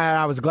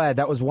I was glad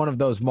that was one of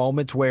those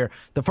moments where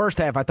the first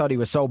half I thought he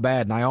was so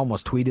bad, and I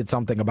almost tweeted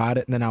something about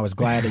it, and then I was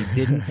glad he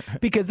didn't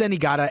because then he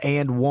got a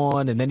and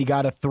one, and then he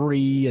got a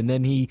 3, and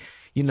then he,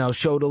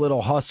 showed a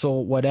little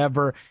hustle,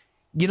 whatever.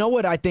 You know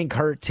what I think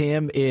hurts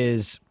him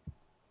is,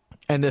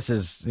 and this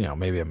is,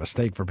 maybe a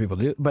mistake for people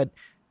to do, but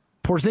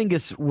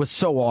Porzingis was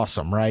so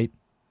awesome, right?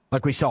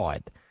 Like we saw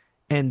it.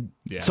 And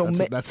yeah, so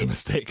that's a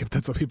mistake if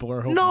that's what people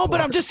are hoping for. No, but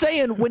I'm just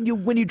saying when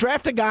you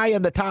draft a guy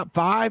in the top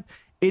 5,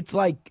 it's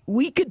like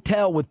we could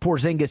tell with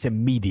Porzingis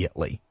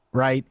immediately,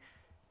 right?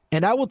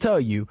 And I will tell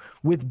you,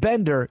 with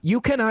Bender, you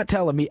cannot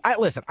tell me.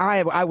 Listen,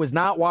 I was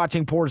not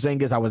watching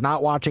Porzingis. I was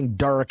not watching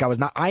Dirk.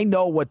 I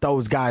know what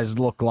those guys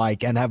look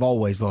like and have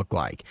always looked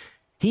like.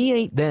 He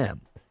ain't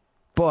them.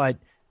 But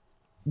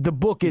the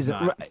book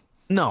isn't.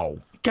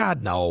 No,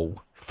 God,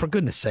 no. For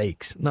goodness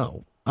sakes,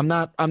 no. I'm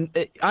not going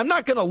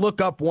to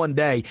look up one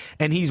day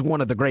and he's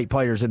one of the great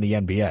players in the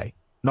NBA.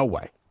 No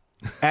way.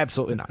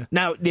 Absolutely not.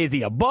 Now, is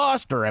he a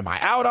bust or am I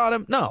out on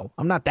him? No,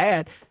 I'm not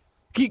that.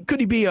 Could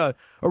he be a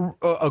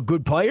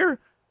good player?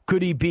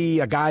 Could he be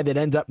a guy that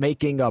ends up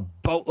making a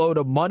boatload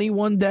of money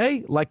one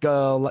day? Like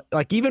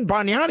even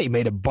Bargnani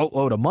made a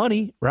boatload of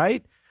money,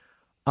 right?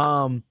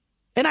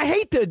 And I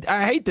hate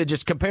to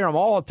just compare them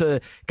all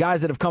to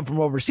guys that have come from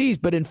overseas,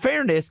 but in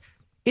fairness,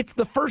 it's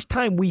the first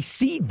time we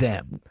see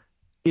them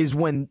is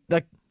when,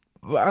 like,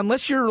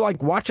 unless you're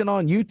like watching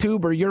on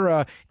YouTube or you're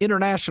a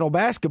international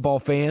basketball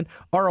fan,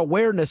 our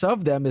awareness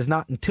of them is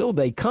not until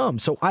they come.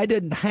 So I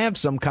didn't have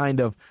some kind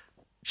of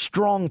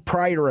strong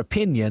prior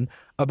opinion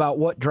about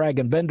what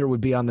Dragon Bender would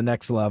be on the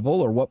next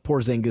level or what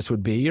Porzingis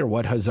would be or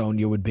what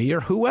Hazonia would be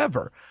or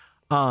whoever.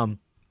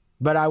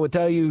 But I would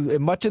tell you,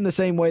 much in the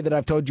same way that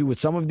I've told you with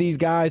some of these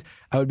guys,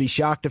 I would be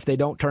shocked if they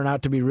don't turn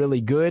out to be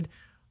really good.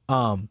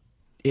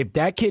 If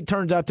that kid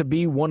turns out to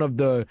be one of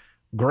the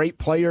great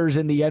players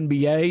in the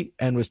NBA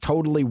and was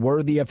totally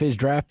worthy of his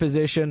draft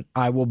position,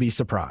 I will be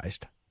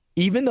surprised.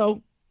 Even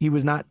though he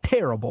was not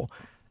terrible,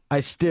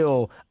 I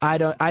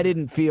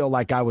didn't feel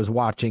like I was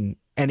watching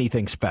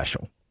anything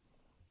special.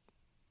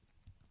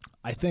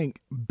 I think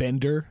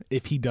Bender,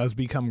 if he does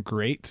become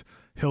great,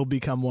 he'll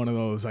become one of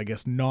those, I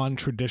guess,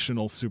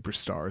 non-traditional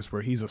superstars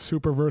where he's a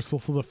super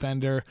versatile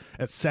defender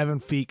at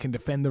 7 feet, can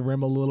defend the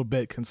rim a little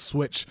bit, can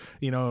switch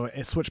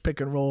pick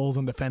and rolls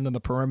and defend on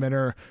the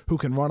perimeter, who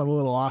can run a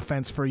little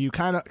offense for you.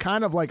 Kind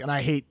of like, and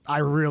I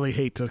really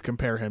hate to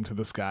compare him to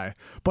this guy,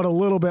 but a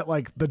little bit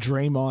like the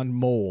Draymond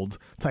mold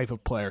type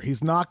of player.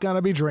 He's not going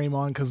to be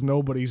Draymond because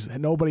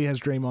nobody has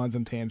Draymond's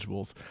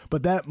intangibles,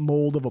 but that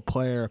mold of a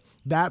player,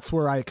 that's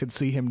where I could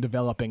see him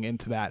developing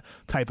into that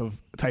type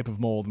of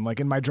mold. And like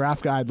in my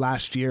draft guide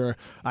last year,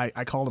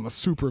 I called him a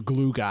super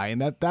glue guy,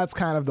 and that's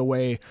kind of the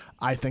way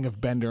I think of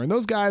Bender. And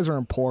those guys are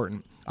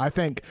important. I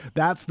think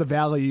that's the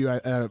value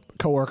a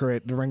coworker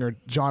at The Ringer,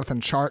 Jonathan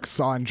Chark,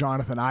 saw in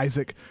Jonathan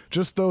Isaac.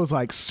 Just those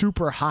like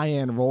super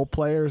high-end role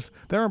players,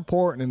 they're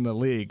important in the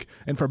league.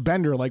 And for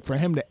Bender, like for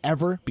him to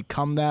ever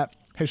become that,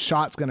 his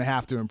shot's going to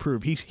have to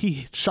improve.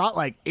 He shot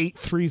like 8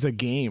 threes a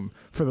game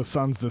for the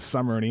Suns this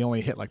summer, and he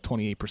only hit like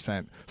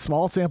 28%.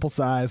 Small sample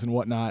size and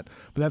whatnot,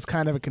 but that's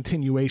kind of a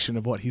continuation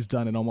of what he's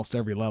done in almost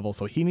every level.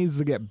 So he needs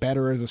to get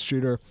better as a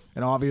shooter,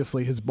 and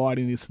obviously his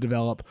body needs to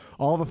develop.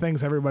 All the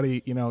things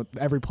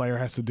every player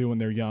has to do when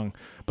they're young,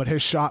 but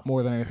his shot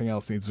more than anything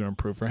else needs to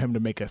improve for him to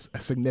make a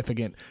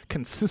significant,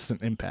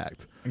 consistent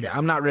impact. Yeah,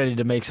 I'm not ready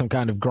to make some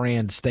kind of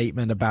grand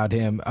statement about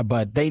him,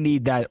 but they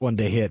need that one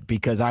to hit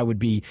because I'd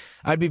be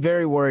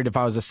very worried if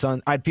I was a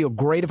Sun. I'd feel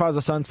great if I was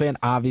a Suns fan,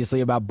 obviously,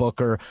 about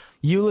Booker.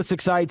 Ulis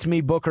excites me.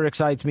 Booker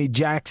excites me.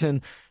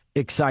 Jackson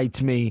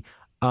excites me.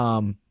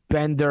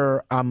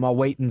 Bender, I'm a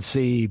wait and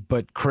see,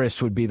 but Chris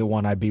would be the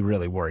one I'd be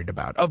really worried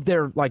about of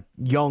their like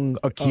young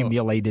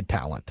accumulated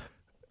talent.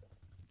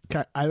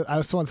 Okay, I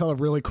just want to tell a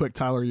really quick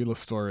Tyler Ulis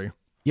story.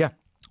 Yeah.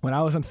 When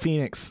I was in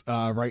Phoenix,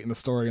 writing the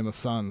story in the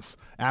Suns,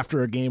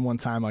 after a game one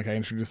time, like I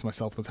introduced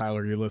myself to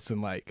Tyler Ulis,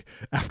 and like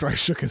after I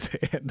shook his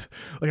hand,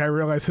 like I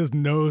realized his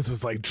nose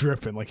was like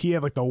dripping, like he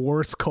had like the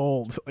worst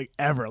cold like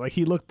ever. Like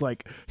he looked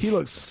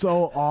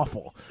so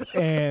awful,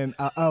 and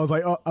I was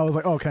like,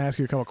 oh, can I ask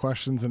you a couple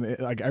questions? And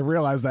I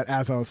realized that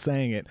as I was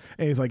saying it,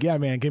 and he's like, yeah,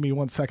 man, give me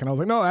 1 second. I was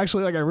like, no,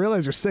 actually, like I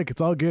realize you're sick.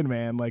 It's all good,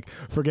 man. Like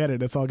forget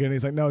it. It's all good. And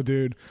he's like, no,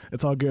 dude,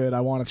 it's all good.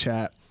 I want to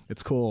chat.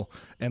 It's cool.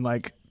 And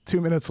like 2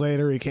 minutes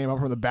later, he came up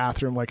from the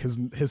bathroom, like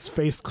his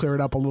face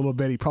cleared up a little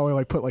bit. He probably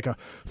like put like a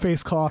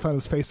face cloth on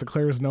his face to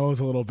clear his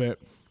nose a little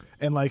bit.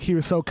 And like he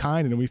was so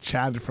kind, and we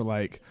chatted for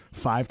like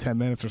 5-10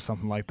 minutes or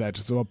something like that,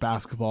 just about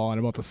basketball and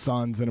about the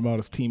Suns and about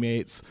his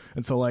teammates.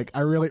 And so like I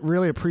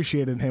really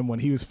appreciated him when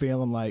he was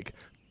feeling like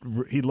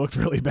he looked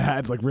really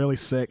bad, like really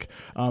sick,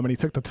 and he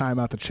took the time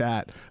out to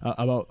chat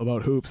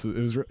about hoops. It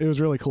was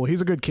really cool.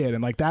 He's a good kid,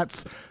 and like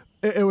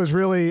it was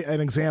really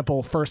an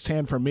example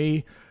firsthand for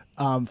me.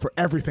 For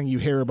everything you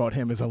hear about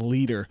him as a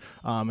leader,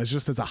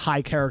 as a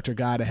high character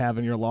guy to have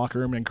in your locker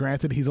room. And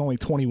granted, he's only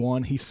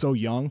 21. He's so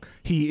young.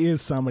 He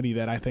is somebody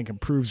that I think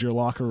improves your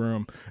locker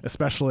room,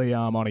 especially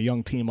on a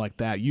young team like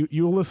that.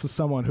 Ulis is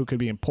someone who could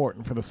be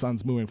important for the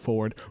Suns moving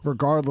forward,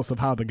 regardless of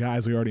how the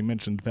guys we already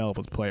mentioned develop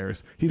as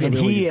players. He's a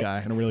really good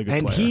guy and a really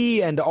good player. And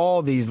he and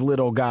all these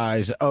little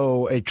guys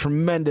owe a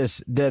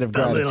tremendous debt of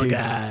gratitude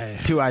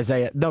to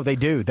Isaiah. No, they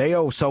do. They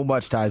owe so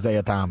much to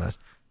Isaiah Thomas.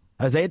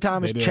 Isaiah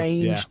Thomas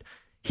changed. Yeah.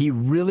 He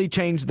really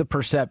changed the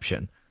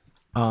perception.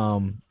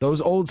 Those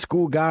old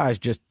school guys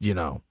just,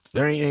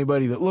 there ain't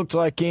anybody that looks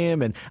like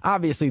him. And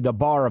obviously the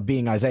bar of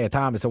being Isaiah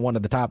Thomas and one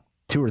of the top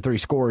 2 or 3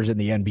 scorers in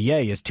the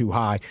NBA is too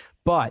high.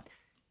 But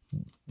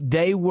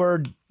they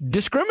were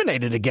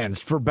discriminated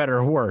against, for better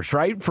or worse,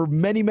 right? For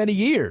many, many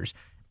years.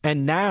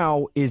 And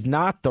now is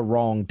not the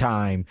wrong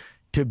time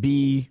to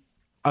be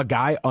a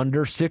guy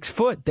under 6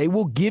 foot. They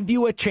will give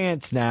you a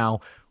chance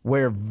now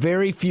where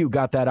very few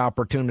got that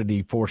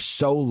opportunity for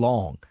so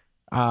long.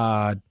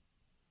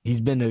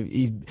 He's one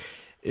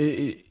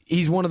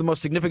of the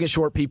most significant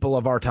short people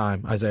of our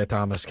time. Isaiah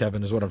Thomas,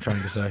 Kevin, is what I'm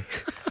trying to say.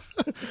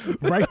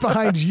 Right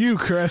behind you,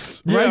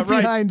 Chris. Yeah,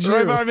 Behind you.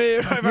 Right by me.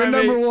 You're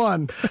number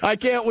one. I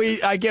can't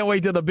wait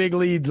till the big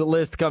leads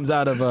list comes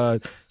out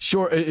of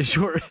short.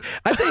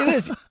 I tell you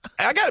this,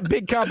 I got a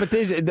big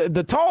competition.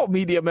 The tall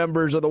media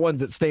members are the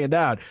ones that stand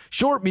out.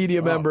 Short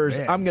media members,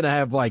 man. I'm going to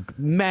have like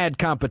mad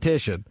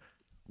competition.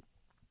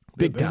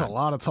 Big There's time. a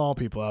lot of tall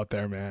people out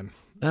there, man.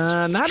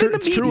 Not in the media.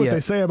 It's true what they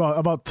say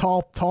about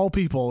tall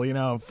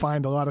people,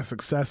 find a lot of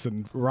success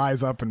and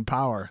rise up in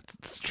power.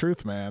 It's the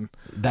truth, man.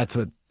 That's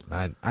what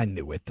I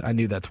knew it. I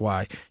knew that's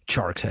why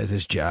Charks has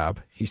his job.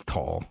 He's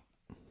tall.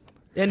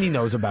 And he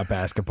knows about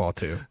basketball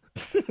too.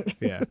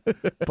 Yeah.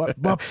 But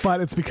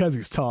it's because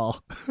he's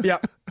tall. Yeah.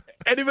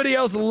 Anybody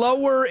else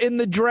lower in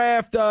the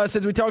draft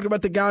since we talked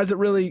about the guys that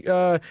really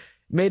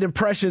made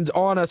impressions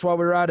on us while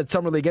we were out at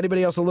Summer League?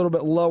 Anybody else a little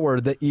bit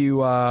lower that you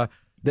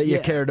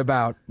cared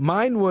about?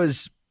 Mine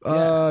was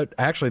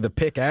actually the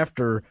pick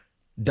after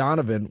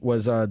Donovan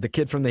was the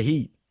kid from the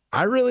Heat.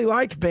 I really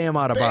liked Bam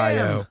Adebayo.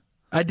 Bam.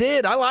 I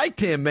did. I liked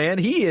him, man.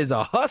 He is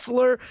a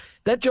hustler.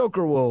 That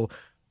joker will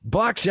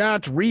block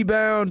shots,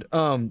 rebound.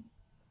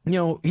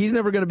 He's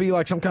never going to be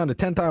like some kind of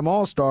 10-time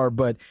All-Star,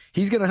 but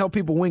he's going to help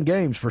people win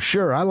games for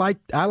sure. I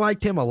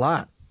liked him a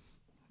lot.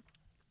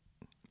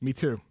 Me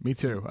too.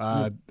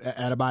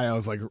 Adebayo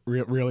is like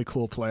really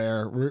cool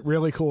player.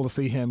 Really cool to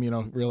see him,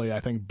 really, I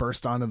think,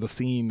 burst onto the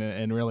scene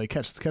and really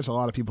catch a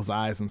lot of people's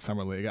eyes in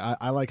Summer League.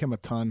 I like him a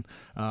ton.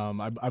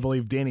 I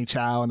believe Danny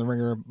Chow and the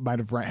Ringer might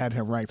have had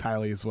him ranked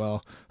highly as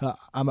well.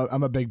 I'm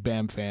a big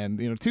Bam fan.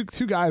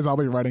 Two guys I'll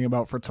be writing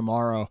about for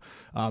tomorrow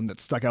that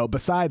stuck out.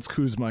 Besides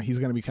Kuzma, he's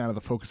going to be kind of the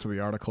focus of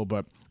the article,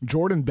 but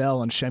Jordan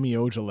Bell and Shemi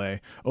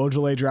Ojale.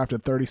 Ojale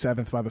drafted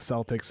 37th by the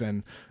Celtics,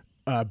 and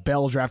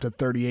Bell drafted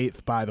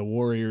 38th by the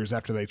Warriors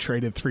after they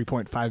traded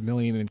 $3.5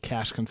 million in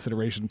cash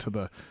consideration to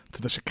the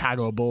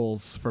Chicago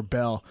Bulls for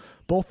Bell.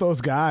 Both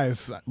those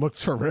guys look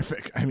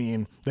terrific. I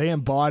mean, they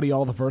embody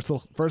all the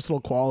versatile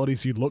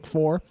qualities you'd look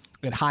for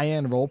in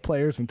high-end role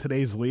players in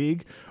today's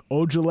league.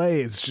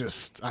 Ojale is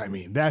just,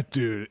 that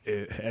dude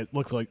it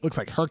looks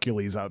like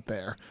Hercules out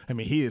there.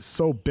 He is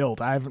so built.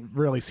 I haven't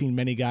really seen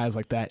many guys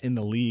like that in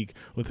the league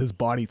with his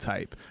body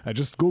type.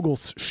 Just Google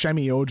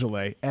Shemi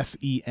Ojale,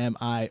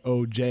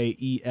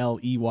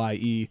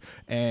 Semiojele,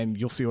 and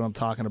you'll see what I'm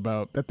talking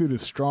about. That dude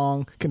is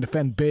strong, can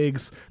defend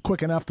bigs,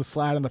 quick enough to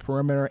slide on the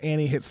perimeter, and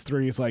he hits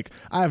threes. I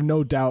have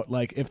no doubt,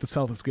 if the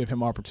Celtics give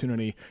him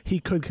opportunity, he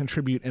could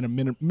contribute in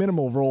a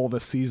minimal role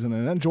this season.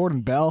 And then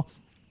Jordan Bell,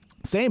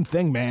 same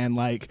thing, man.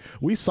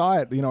 We saw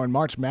it, in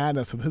March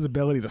Madness with his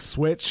ability to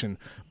switch and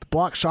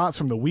block shots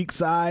from the weak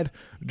side.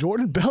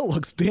 Jordan Bell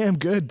looks damn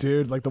good,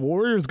 dude. The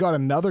Warriors got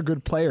another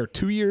good player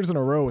 2 years in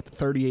a row with the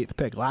 38th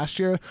pick. Last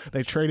year,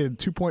 they traded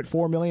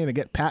 $2.4 million to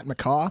get Pat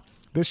McCaw.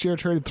 This year,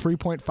 traded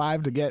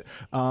 $3.5 to get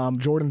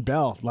Jordan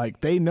Bell.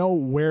 They know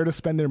where to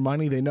spend their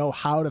money. They know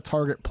how to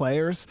target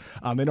players.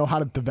 They know how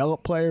to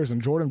develop players,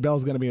 and Jordan Bell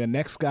is going to be the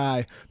next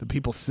guy that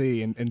people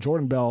see. And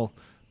Jordan Bell,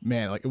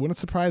 man, it wouldn't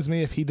surprise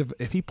me if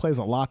he plays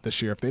a lot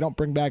this year. If they don't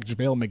bring back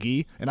JaVale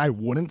McGee, and I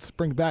wouldn't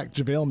bring back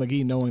JaVale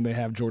McGee knowing they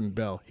have Jordan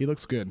Bell. He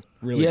looks good.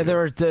 Really good. There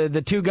were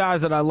the two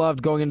guys that I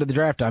loved going into the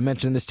draft. I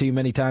mentioned this to you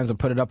many times and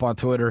put it up on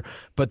Twitter,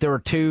 but there were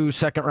 2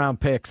 second-round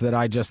picks that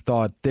I just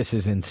thought, this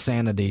is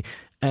insanity.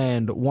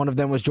 And one of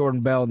them was Jordan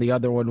Bell, and the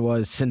other one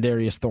was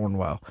Sindarius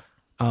Thornwell,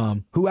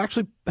 who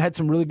actually had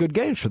some really good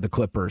games for the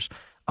Clippers.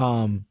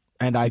 And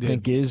I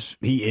think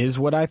he is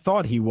what I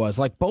thought he was.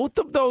 Both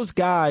of those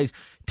guys,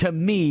 to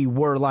me,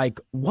 were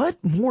what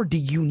more do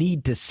you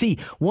need to see?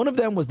 One of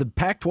them was the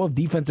Pac-12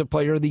 Defensive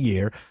Player of the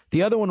Year.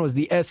 The other one was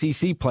the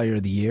SEC Player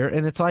of the Year.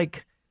 And it's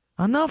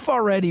enough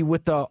already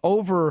with the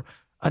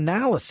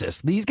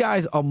over-analysis. These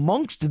guys,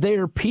 amongst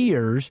their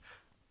peers,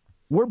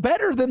 were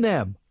better than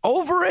them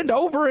over and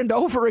over and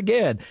over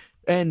again.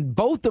 And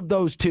both of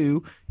those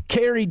two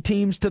carried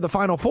teams to the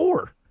Final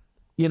Four.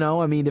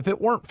 If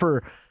it weren't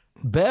for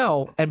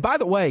Bell, and by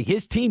the way,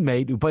 his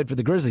teammate who played for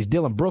the Grizzlies,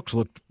 Dylan Brooks,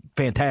 looked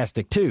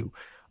fantastic too.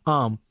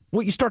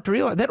 What you start to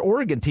realize, that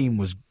Oregon team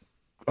was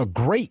a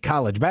great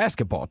college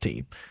basketball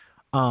team.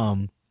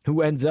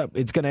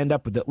 It's going to end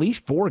up with at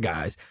least 4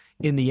 guys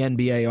in the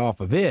NBA off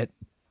of it.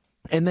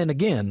 And then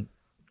again,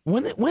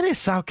 when is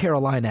South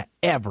Carolina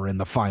ever in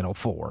the Final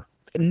Four?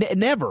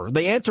 Never.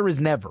 The answer is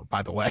never,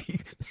 by the way.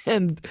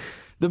 And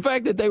the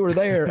fact that they were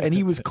there and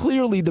he was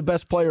clearly the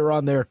best player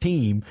on their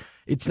team,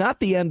 it's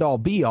not the end-all,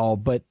 be-all,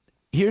 but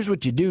here's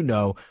what you do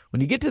know. When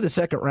you get to the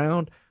second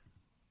round,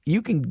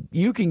 you can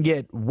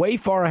get way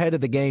far ahead of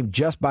the game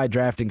just by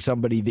drafting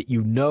somebody that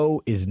you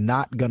know is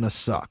not going to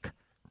suck.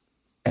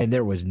 And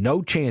there was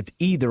no chance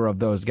either of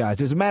those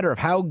guys. It was a matter of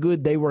how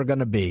good they were going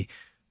to be,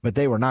 but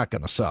they were not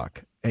going to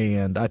suck.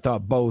 And I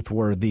thought both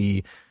were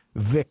the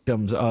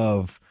victims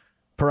of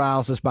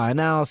paralysis by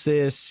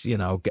analysis.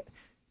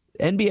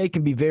 NBA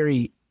can be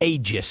very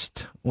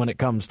ageist when it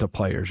comes to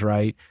players,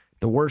 right?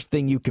 The worst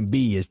thing you can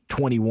be is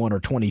 21 or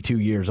 22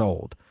 years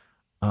old.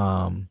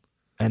 And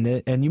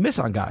you miss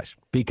on guys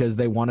because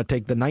they want to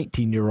take the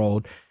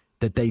 19-year-old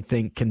that they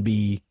think can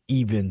be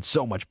even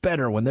so much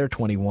better when they're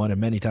 21,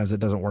 and many times it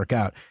doesn't work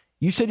out.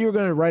 You said you were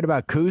going to write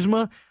about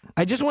Kuzma.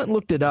 I just went and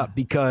looked it up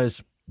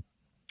because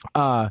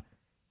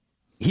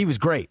he was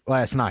great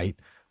last night.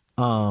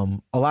 A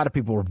lot of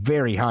people were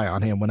very high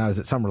on him when I was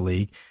at Summer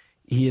League.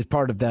 He is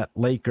part of that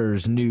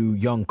Lakers' new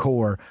young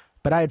core.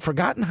 But I had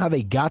forgotten how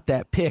they got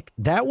that pick.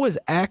 That was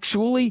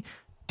actually,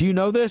 do you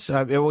know this?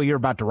 Well, you're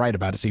about to write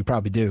about it, so you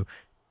probably do.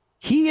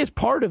 He is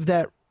part of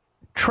that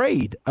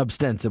trade,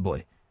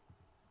 ostensibly.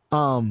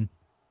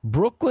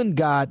 Brooklyn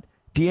got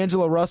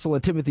D'Angelo Russell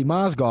and Timothy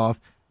Mozgov.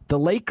 The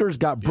Lakers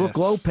got Brook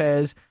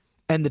Lopez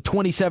and the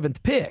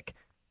 27th pick.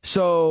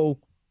 So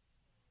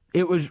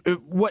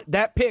what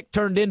that pick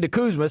turned into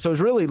Kuzma. So it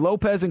was really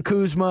Lopez and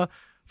Kuzma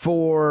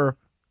for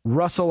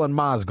Russell and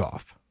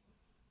Mozgov.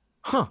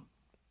 Huh.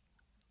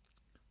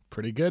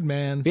 Pretty good,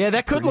 man. Yeah,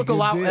 that could look a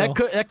lot.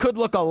 That could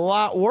look a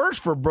lot worse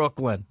for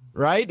Brooklyn,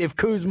 right? If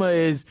Kuzma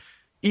is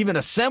even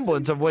a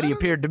semblance of what he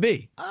appeared to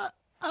be. I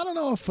don't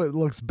know if it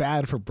looks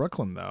bad for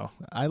Brooklyn though.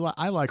 I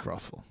like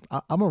Russell.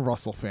 I'm a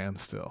Russell fan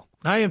still.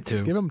 I am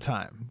too. Give him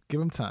time.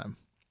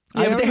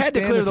 Yeah, but they had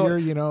to clear the way.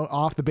 You're,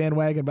 off the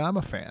bandwagon, but I'm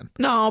a fan.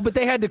 No, but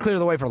they had to clear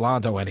the way for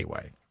Lonzo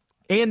anyway,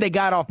 and they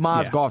got off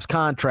Mozgov's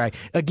contract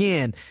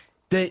again.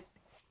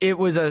 It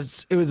was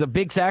a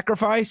big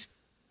sacrifice.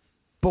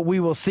 But we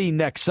will see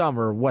next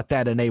summer what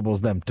that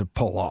enables them to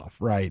pull off,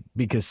 right?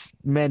 Because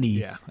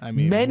many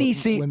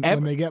see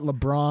when they get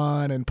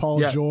LeBron and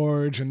Paul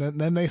George, and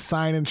then they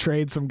sign and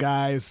trade some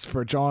guys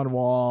for John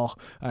Wall.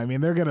 I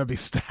mean, they're going to be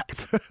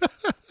stacked.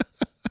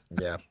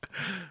 Yeah,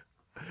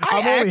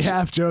 I'm only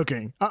half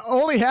joking.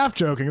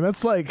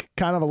 That's like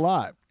kind of a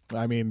lot.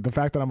 I mean, the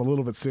fact that I'm a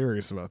little bit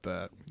serious about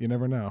that, you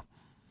never know.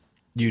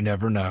 You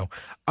never know.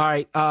 All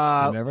right,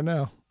 you never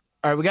know.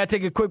 All right, we got to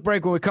take a quick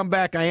break. When we come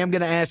back, I am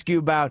going to ask you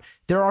about,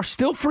 there are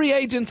still free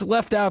agents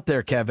left out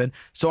there, Kevin.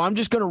 So I'm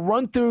just going to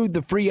run through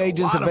the free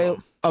agents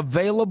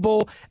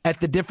available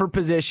at the different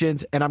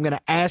positions, and I'm going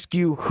to ask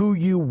you who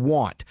you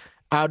want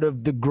out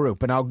of the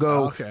group. And I'll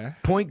go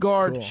point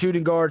guard,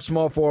 shooting guard,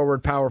 small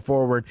forward, power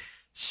forward,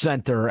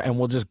 center, and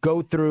we'll just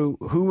go through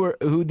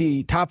who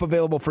the top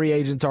available free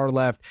agents are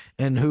left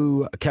and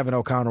who Kevin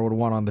O'Connor would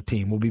want on the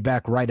team. We'll be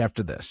back right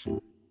after this.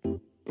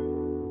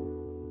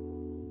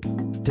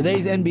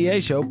 Today's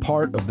NBA show,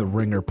 part of the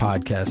Ringer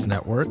Podcast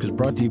Network, is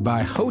brought to you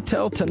by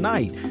Hotel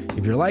Tonight.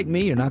 If you're like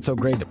me, you're not so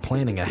great at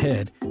planning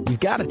ahead, you've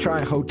got to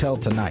try Hotel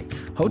Tonight.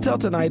 Hotel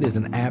Tonight is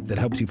an app that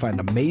helps you find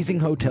amazing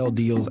hotel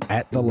deals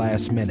at the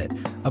last minute,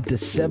 up to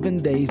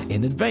 7 days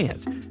in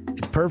advance.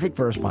 It's perfect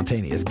for a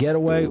spontaneous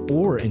getaway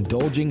or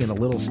indulging in a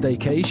little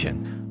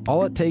staycation.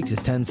 All it takes is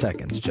 10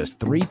 seconds, just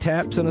 3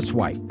 taps and a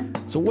swipe.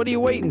 So what are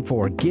you waiting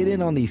for? Get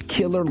in on these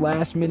killer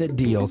last-minute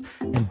deals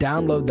and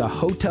download the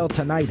Hotel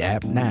Tonight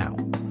app now.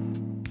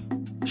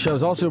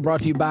 Show's also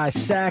brought to you by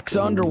Saxx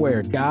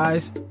Underwear,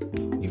 guys.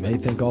 You may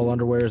think all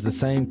underwear is the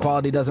same,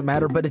 quality doesn't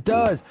matter, but it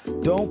does.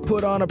 Don't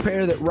put on a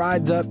pair that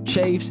rides up,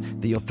 chafes,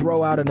 that you'll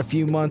throw out in a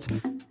few months.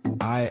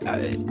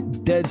 I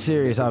dead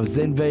serious. I was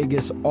in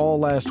Vegas all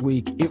last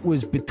week. It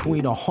was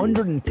between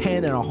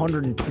 110 and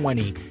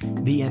 120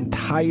 the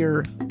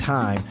entire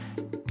time.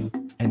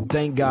 And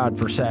thank God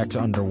for Saxx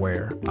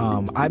Underwear.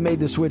 I made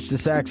the switch to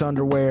Saxx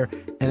Underwear,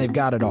 and they've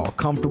got it all.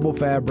 Comfortable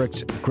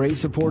fabrics, great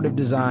supportive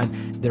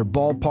design, their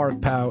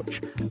ballpark pouch,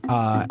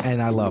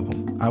 and I love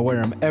them. I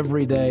wear them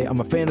every day.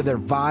 I'm a fan of their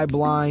Vibe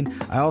line.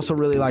 I also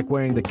really like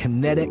wearing the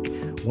Kinetic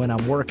when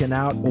I'm working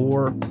out,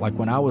 or like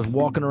when I was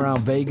walking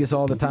around Vegas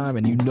all the time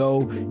and you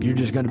know you're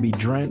just going to be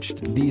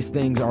drenched. These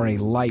things are a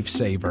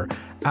lifesaver.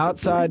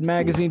 Outside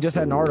Magazine just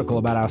had an article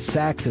about how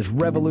Saxx has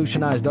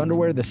revolutionized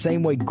underwear the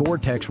same way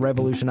Gore-Tex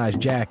revolutionized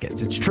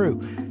jackets. It's true.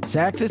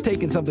 Saxx has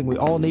taken something we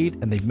all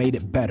need and they've made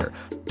it better.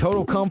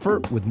 Total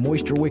comfort with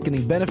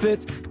moisture-wickening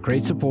benefits,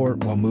 great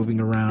support while moving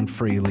around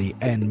freely,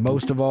 and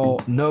most of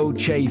all, no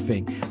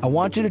chafing. I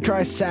want you to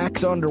try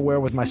Saxx Underwear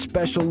with my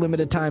special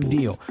limited-time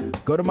deal.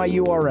 Go to my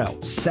URL,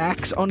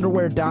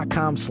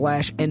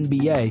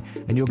 saxxunderwear.com/NBA,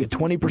 and you'll get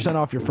 20%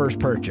 off your first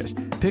purchase.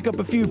 Pick up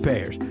a few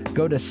pairs.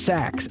 Go to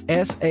Saxx,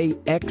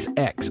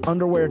 SAXX,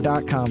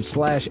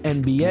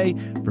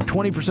 underwear.com/NBA for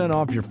 20%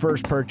 off your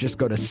first purchase.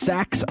 Go to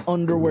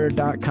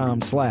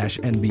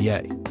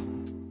saxxunderwear.com/NBA.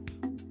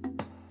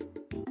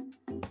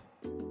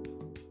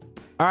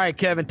 All right,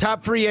 Kevin,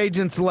 top free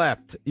agents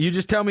left. You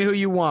just tell me who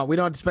you want. We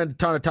don't have to spend a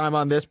ton of time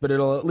on this, but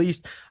it'll at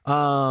least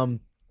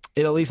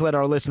let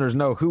our listeners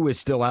know who is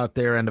still out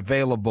there and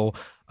available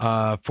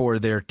for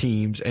their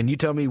teams. And you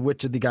tell me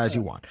which of the guys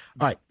you want.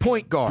 All right,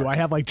 point guard. Do I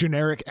have like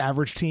generic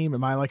average team?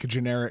 Am I like a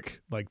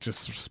generic, like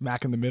just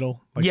smack in the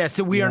middle? Like, yeah,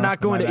 so we are not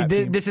going to.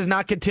 This is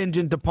not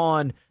contingent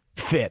upon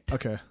fit.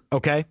 Okay.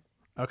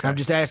 I'm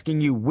just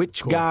asking you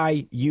which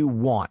guy you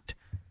want.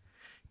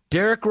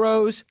 Derrick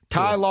Rose,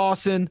 Ty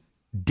Lawson,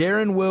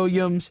 Darren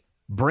Williams,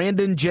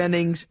 Brandon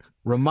Jennings,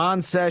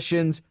 Ramon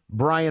Sessions,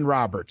 Brian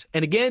Roberts.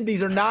 And again,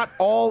 these are not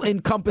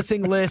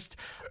all-encompassing lists.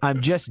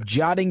 I'm just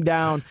jotting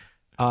down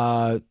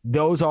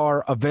those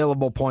are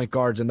available point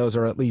guards, and those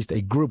are at least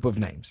a group of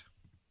names.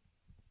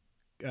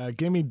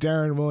 Give me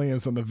Darren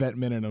Williams on the vet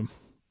minimum.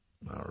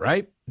 All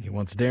right. He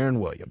wants Darren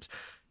Williams.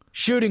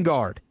 Shooting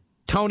guard,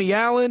 Tony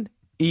Allen,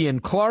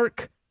 Ian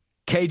Clark,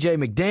 KJ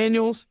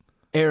McDaniels,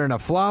 Aaron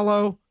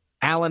Aflalo,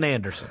 Allen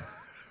Anderson.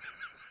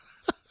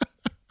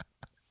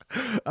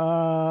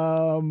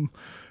 Who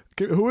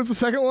was the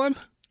second one?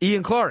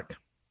 Ian Clark.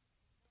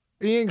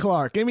 Ian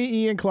Clark. Give me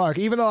Ian Clark.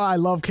 Even though I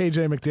love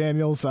KJ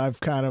McDaniels,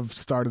 I've kind of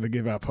started to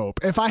give up hope.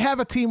 If I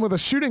have a team with a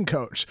shooting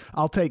coach,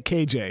 I'll take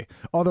KJ.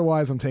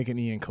 Otherwise, I'm taking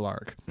Ian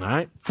Clark. All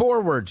right.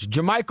 Forwards,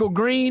 JaMychal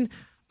Green,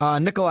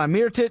 Nikolai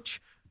Mirotic,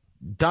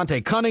 Dante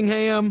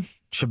Cunningham,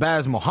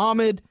 Shabazz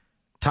Muhammad,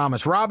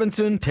 Thomas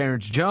Robinson,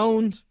 Terrence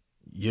Jones.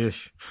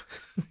 Yeesh.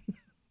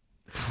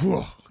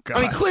 God.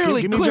 I mean,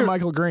 clearly, give me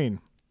JaMychal Green.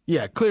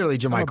 Yeah, clearly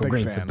JaMychal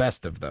Green's the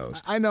best of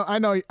those. I know.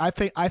 I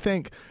think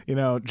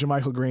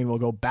JaMychal Green will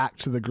go back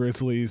to the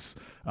Grizzlies.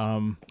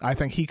 I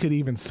think he could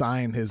even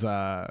sign his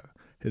offer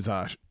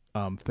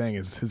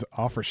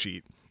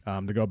sheet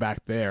to go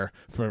back there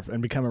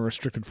and become a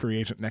restricted free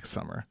agent next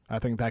summer. I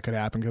think that could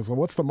happen because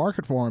what's the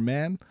market for him,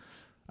 man?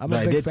 I'm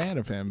a big fan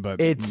of him, but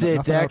it's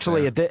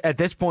actually at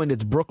this point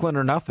it's Brooklyn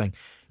or nothing.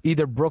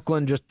 Either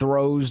Brooklyn just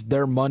throws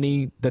their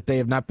money that they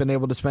have not been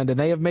able to spend, and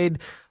they have made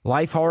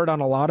life hard on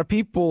a lot of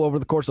people over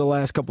the course of the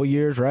last couple of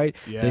years, right?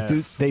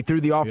 Yes. They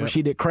threw the offer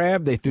sheet at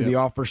Crabbe. They threw the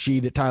offer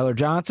sheet at Tyler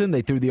Johnson.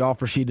 They threw the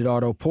offer sheet at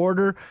Otto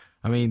Porter.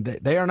 I mean,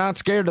 they are not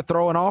scared to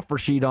throw an offer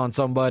sheet on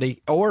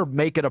somebody or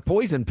make it a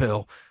poison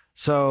pill.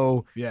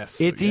 So it's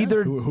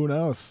either who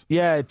knows?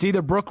 Yeah, it's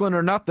either Brooklyn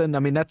or nothing. I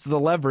mean, that's the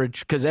leverage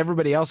because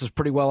everybody else is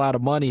pretty well out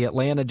of money.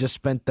 Atlanta just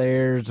spent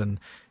theirs, and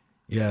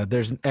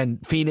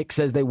Phoenix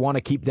says they want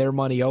to keep their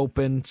money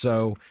open.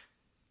 So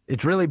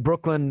it's really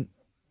Brooklyn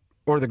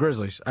or the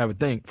Grizzlies, I would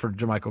think, for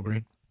JaMychal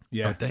Green.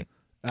 Yeah, I would think.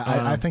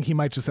 I think he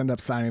might just end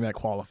up signing that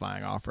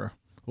qualifying offer.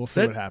 We'll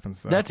see what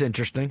happens, though. That's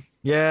interesting.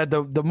 Yeah,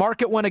 the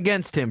market went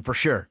against him for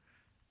sure.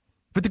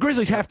 But the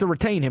Grizzlies have to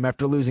retain him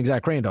after losing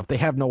Zach Randolph. They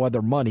have no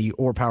other money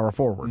or power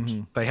forwards.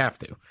 Mm-hmm. They have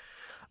to.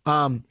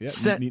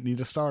 Need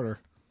a starter.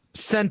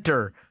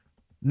 Center,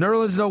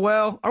 Nerlens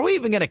Noel. Are we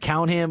even going to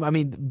count him? I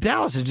mean,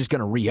 Dallas is just going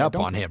to re-up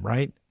on him,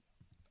 right?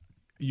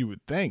 You would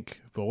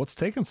think, but what's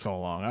taking so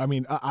long? I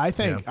mean, I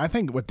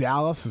think what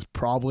Dallas is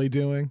probably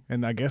doing,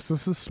 and I guess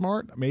this is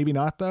smart, maybe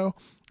not though,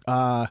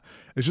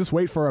 is just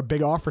wait for a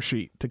big offer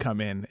sheet to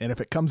come in, and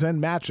if it comes in,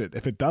 match it.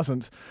 If it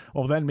doesn't,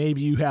 well, then maybe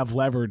you have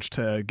leverage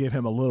to give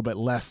him a little bit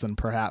less than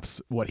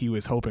perhaps what he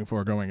was hoping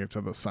for going into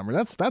the summer.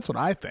 That's what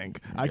I think.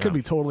 I could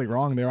be totally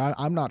wrong there.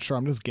 I'm not sure.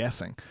 I'm just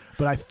guessing,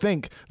 but I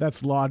think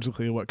that's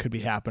logically what could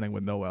be happening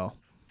with Noel.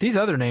 These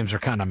other names are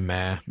kind of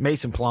meh.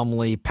 Mason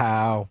Plumlee,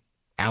 Powell,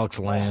 Alex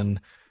Len,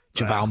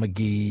 JaVale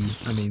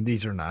McGee. I mean,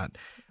 these are not.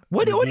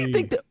 What do you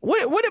think?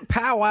 What did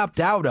Powell opt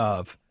out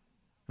of?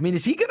 I mean,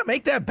 is he going to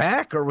make that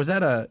back, or was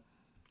that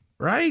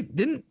right?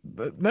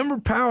 Remember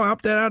Powell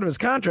opted out of his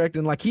contract,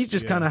 and he's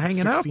just kind of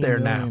hanging out there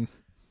million. Now,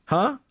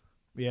 huh?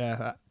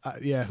 Yeah,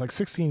 like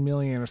 $16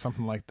 million or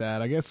something like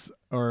that, I guess,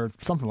 or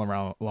something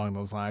along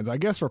those lines. I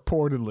guess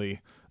reportedly,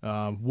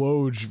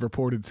 Woj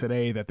reported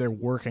today that they're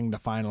working to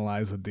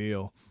finalize a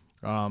deal.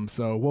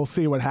 So we'll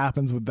see what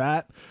happens with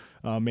that.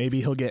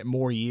 Maybe he'll get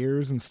more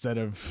years instead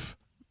of,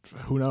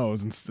 who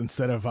knows,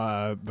 instead of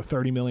the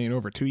 $30 million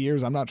over 2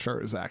 years. I'm not sure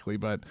exactly,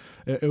 but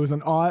it was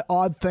an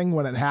odd thing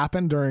when it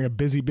happened during a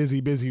busy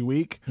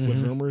week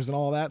with rumors and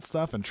all that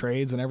stuff and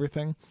trades and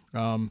everything.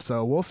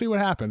 So we'll see what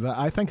happens.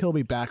 I think he'll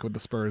be back with the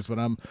Spurs, but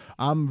I'm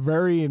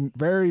very,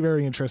 very,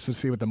 very interested to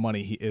see what the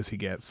money he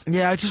gets.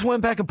 Yeah, I just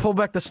went back and pulled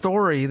back the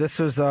story. This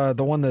was the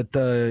one that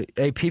the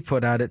AP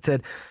put out. It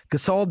said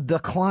Gasol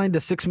declined a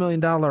 $6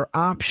 million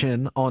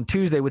option on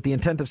Tuesday with the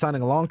intent of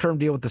signing a long-term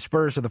deal with the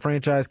Spurs so the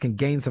franchise can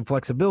gain some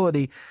flexibility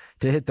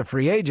to hit the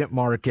free agent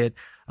market.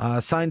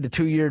 Signed a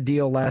 2-year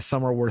deal last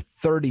summer worth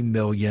 $30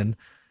 million.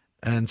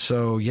 And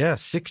so,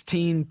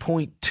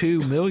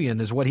 $16.2 million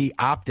is what he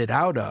opted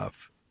out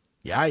of.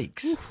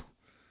 Yikes. Oof.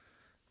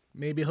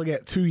 Maybe he'll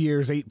get 2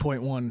 years,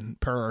 8.1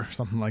 per,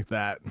 something like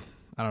that.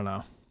 I don't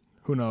know.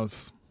 Who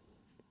knows?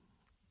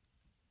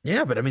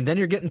 Yeah, but I mean, then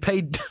you're getting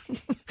paid.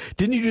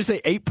 Didn't you just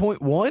say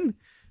 8.1?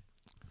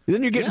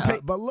 Then you're getting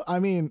paid. But I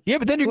mean, yeah,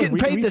 but then you're getting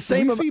paid the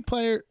same.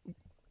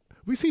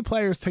 We see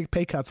players take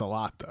pay cuts a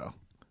lot, though.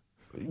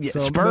 Yeah, so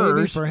Spurs.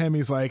 Maybe for him,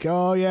 he's like,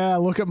 oh, yeah,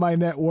 look at my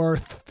net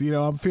worth.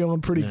 I'm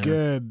feeling pretty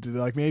good.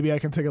 Like, maybe I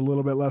can take a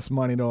little bit less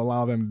money to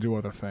allow them to do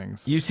other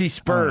things. You see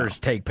Spurs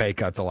take pay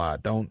cuts a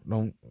lot. Don't.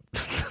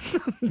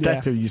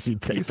 That's who you see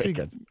take pay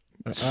cuts.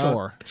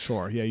 Sure.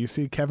 Yeah, you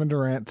see Kevin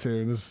Durant,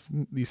 too.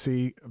 You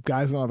see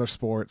guys in other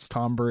sports,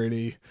 Tom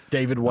Brady.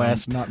 David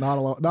West. Not a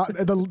lot.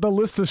 The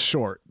list is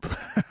short.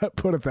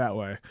 Put it that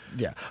way.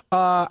 Yeah.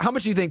 How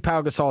much do you think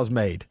Pau Gasol has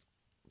made?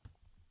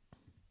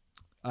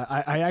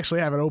 I actually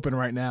have it open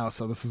right now,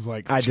 so this is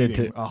like cheating. Did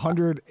too.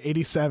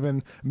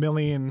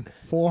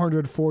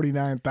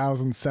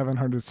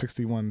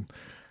 $187,449,761.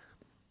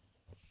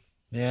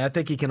 Yeah, I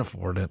think he can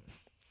afford it.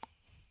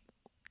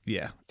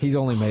 Yeah, he's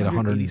only made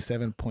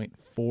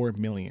 $187.4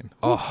 million.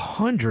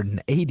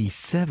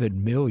 $187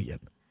 million.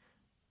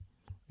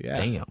 Yeah,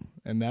 damn.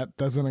 And that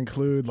doesn't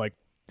include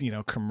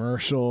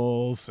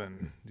commercials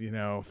and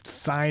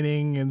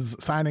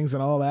signings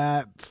and all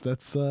that.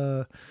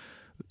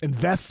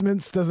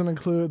 Investments doesn't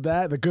include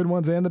that, the good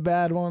ones and the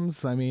bad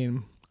ones. I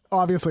mean,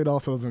 obviously it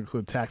also doesn't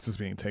include taxes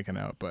being taken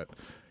out, but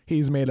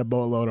he's made a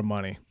boatload of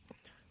money.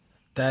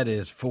 That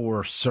is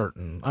for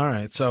certain. All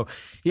right. So,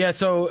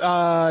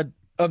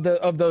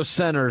 of those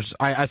centers,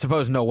 I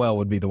suppose Noel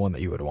would be the one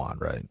that you would want,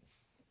 right?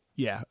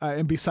 Yeah.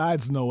 And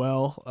besides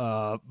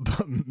Noel,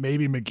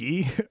 maybe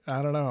McGee.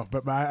 I don't know.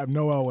 But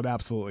Noel would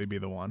absolutely be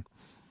the one.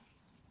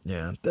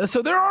 Yeah.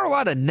 So there are a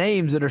lot of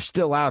names that are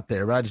still out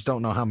there, but I just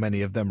don't know how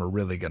many of them are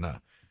really going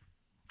to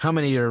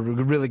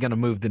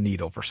move the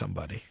needle for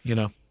somebody, you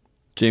know?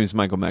 James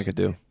Michael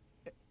McAdoo.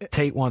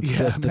 Tate wants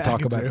us to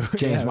talk about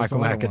James Michael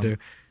McAdoo.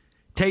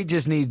 Tate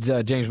just needs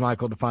James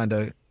Michael to find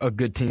a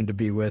good team to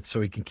be with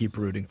so he can keep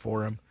rooting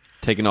for him.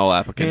 Taking all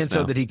applicants and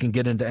so that he can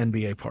get into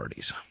NBA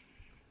parties.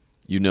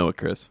 You know it,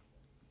 Chris.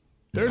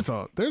 There's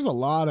a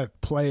lot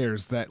of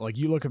players that, like,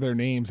 you look at their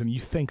names and you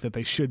think that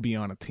they should be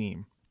on a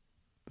team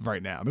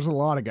right now. There's a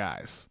lot of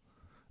guys.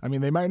 I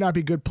mean, they might not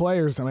be good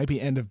players. They might be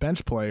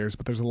end-of-bench players,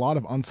 but there's a lot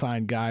of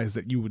unsigned guys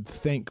that you would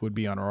think would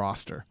be on a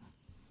roster.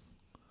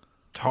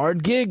 It's a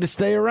hard gig to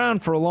stay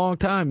around for a long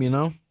time, you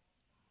know?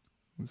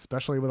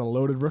 Especially with a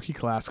loaded rookie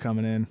class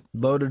coming in.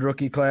 Loaded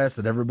rookie class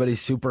that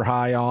everybody's super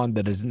high on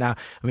that is now.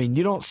 I mean,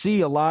 you don't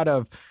see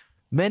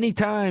many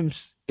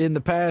times in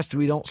the past,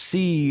 we don't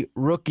see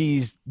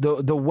rookies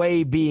the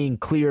way being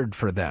cleared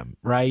for them,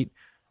 right?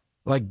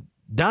 Like,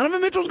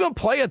 Donovan Mitchell's going to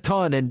play a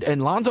ton,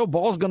 and Lonzo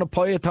Ball's going to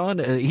play a ton.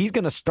 He's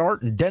going to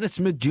start, and Dennis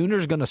Smith Jr.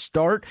 is going to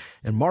start,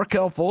 and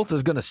Markelle Fultz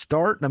is going to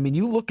start. And I mean,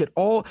 you look at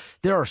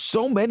there are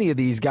so many of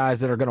these guys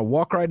that are going to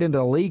walk right into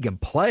the league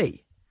and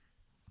play.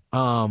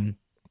 And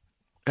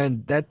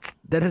that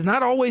has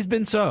not always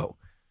been so.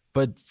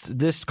 But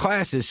this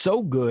class is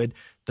so good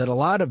that a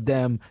lot of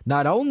them,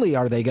 not only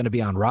are they going to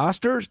be on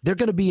rosters, they're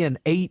going to be in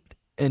 8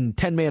 and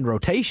 10-man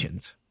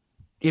rotations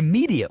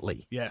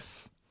immediately.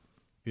 Yes.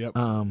 Yep.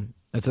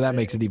 And so that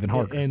makes it even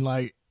harder.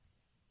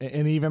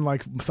 And even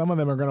some of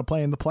them are going to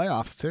play in the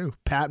playoffs too.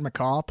 Pat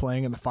McCaw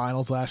playing in the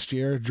finals last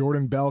year.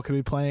 Jordan Bell could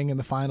be playing in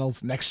the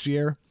finals next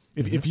year.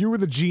 If you were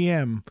the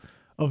GM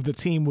of the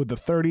team with the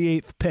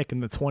 38th pick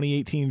in the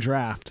 2018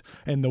 draft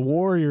and the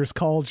Warriors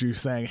called you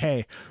saying,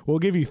 "Hey, we'll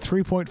give you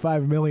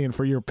 $3.5 million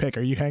for your pick,"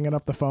 are you hanging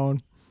up the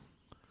phone?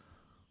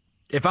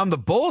 If I'm the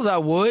Bulls, I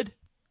would.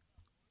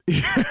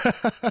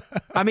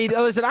 I mean,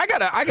 listen,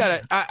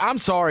 I'm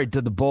sorry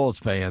to the Bulls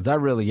fans. I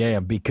really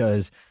am,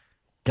 because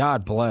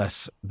God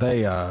bless.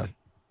 They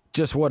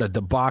just what a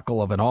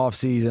debacle of an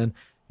offseason.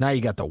 Now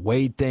you got the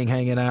Wade thing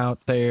hanging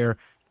out there.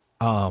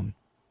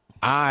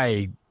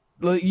 I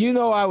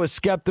was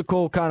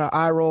skeptical, kind of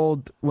eye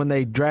rolled when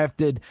they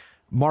drafted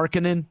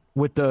Markkanen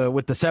with the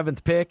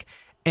 7th pick.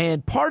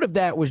 And part of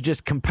that was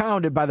just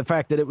compounded by the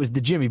fact that it was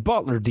the Jimmy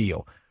Butler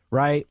deal,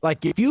 right?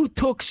 Like, if you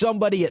took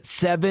somebody at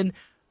 7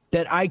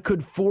 that I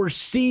could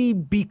foresee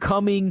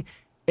becoming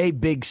a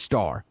big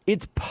star,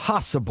 it's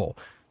possible.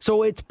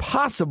 So it's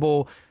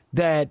possible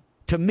that,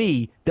 to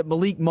me, that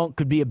Malik Monk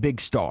could be a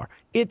big star.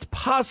 It's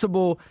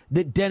possible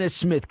that Dennis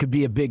Smith could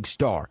be a big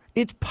star.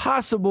 It's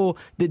possible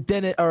that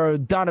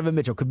Donovan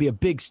Mitchell could be a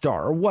big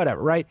star or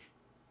whatever, right?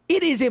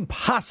 It is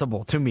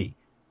impossible to me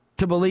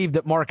to believe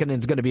that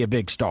Markkanen's going to be a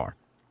big star.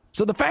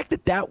 So the fact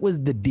that was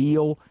the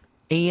deal,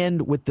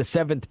 and with the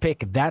 7th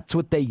pick, that's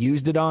what they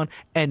used it on,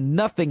 and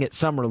nothing at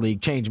Summer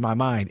League changed my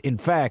mind. In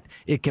fact,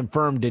 it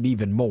confirmed it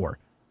even more.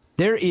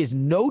 There is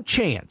no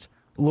chance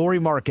Lauri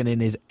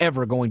Markkanen is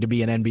ever going to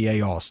be an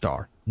NBA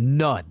All-Star.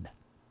 None.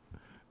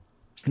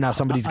 Now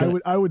somebody's going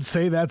to... I would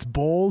say that's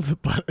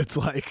bold, but it's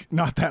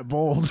not that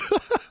bold.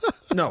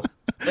 No.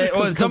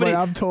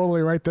 I'm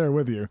totally right there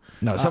with you.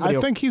 No,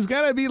 I think he's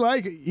going to be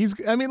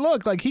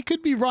he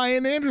could be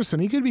Ryan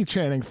Anderson. He could be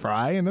Channing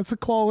Frye, and that's a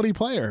quality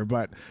player.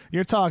 But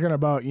you're talking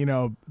about,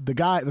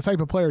 the type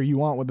of player you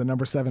want with the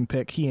number 7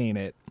 pick. He ain't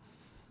it.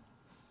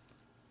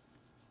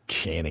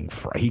 Channing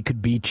Frye. He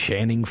could be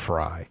Channing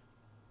Frye.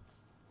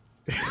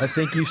 I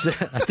think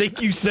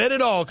you said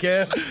it all,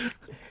 Kev.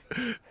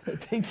 I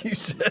think you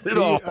said it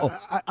all.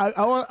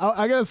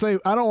 I gotta say,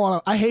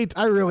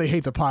 I really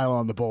hate to pile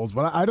on the Bulls,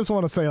 but I just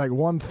want to say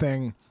one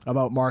thing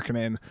about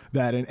Markkanen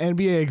that an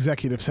NBA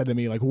executive said to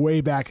me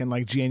way back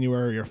in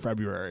January or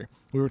February.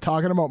 We were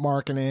talking about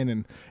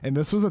Markkanen, and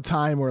this was a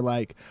time where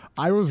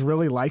I was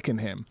really liking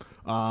him.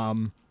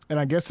 And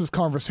I guess this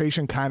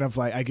conversation kind of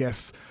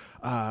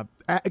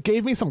it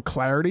gave me some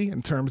clarity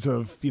in terms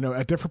of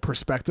a different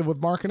perspective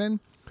with Markkanen.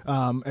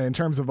 In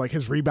terms of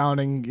his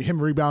rebounding, him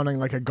rebounding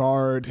like a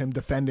guard, him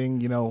defending,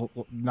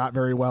 not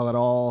very well at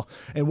all.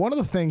 And one of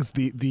the things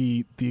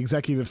the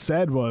executive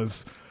said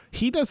was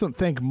he doesn't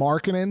think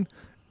Markkanen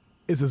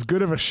is as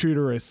good of a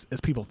shooter as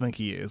people think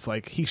he is.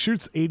 He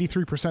shoots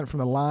 83% from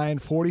the line,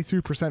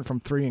 43% from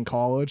 3 in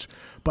college.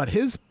 But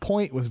his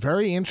point was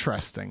very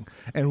interesting,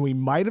 and we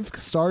might have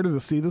started to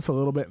see this a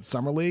little bit in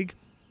Summer League.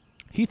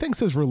 he thinks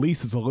his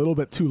release is a little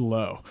bit too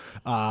low,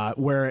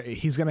 where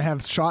he's going to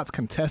have shots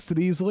contested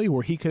easily,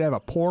 where he could have a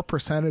poor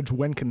percentage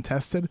when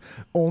contested,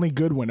 only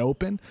good when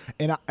open.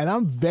 And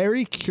I'm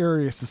very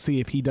curious to see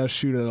if he does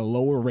shoot at a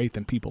lower rate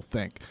than people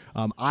think.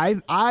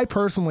 I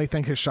personally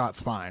think his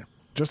shot's fine,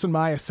 just in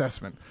my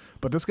assessment.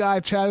 But this guy I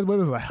chatted with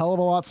is a hell of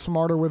a lot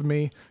smarter with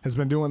me, has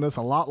been doing this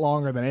a lot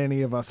longer than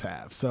any of us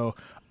have. So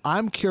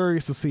I'm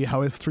curious to see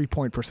how his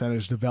three-point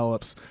percentage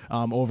develops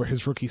over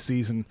his rookie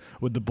season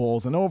with the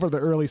Bulls and over the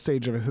early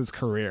stage of his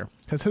career,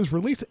 because his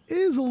release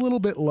is a little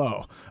bit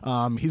low.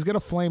 He's got a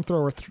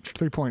flamethrower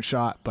three-point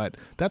shot, but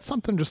that's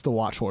something just to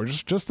watch for,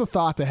 just a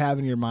thought to have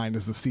in your mind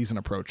as the season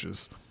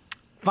approaches.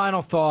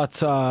 Final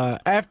thoughts.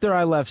 After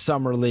I left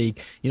Summer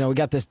League, we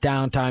got this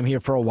downtime here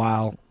for a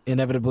while.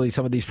 Inevitably,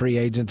 some of these free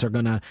agents are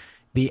going to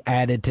be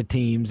added to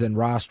teams and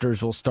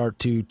rosters will start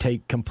to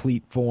take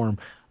complete form.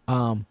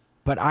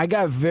 But I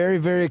got very,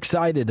 very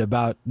excited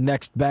about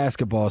next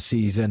basketball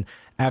season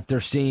after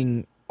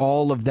seeing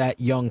all of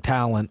that young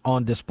talent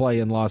on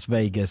display in Las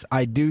Vegas.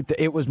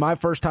 It was my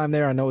first time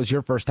there. I know it was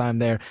your first time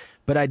there.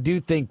 But I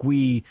do think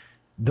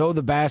though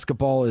the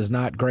basketball is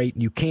not great,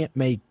 and you can't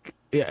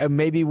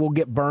maybe we'll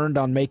get burned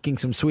on making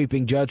some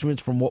sweeping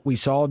judgments from what we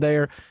saw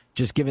there,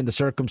 just given the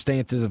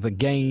circumstances of the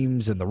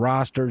games and the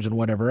rosters and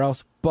whatever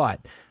else. But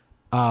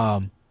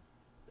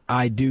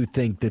I do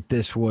think that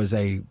this was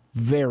a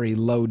very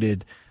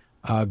loaded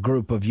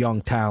group of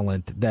young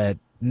talent that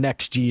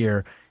next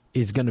year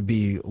is going to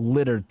be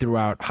littered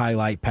throughout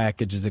highlight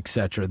packages,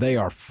 etc. They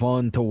are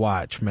fun to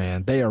watch,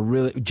 man. They are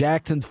really.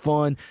 Jackson's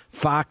fun.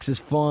 Fox is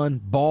fun.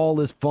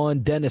 Ball is fun.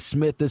 Dennis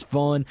Smith is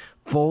fun.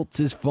 Fultz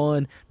is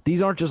fun.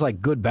 These aren't just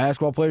like good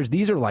basketball players.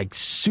 These are like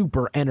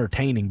super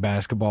entertaining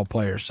basketball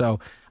players. So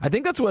I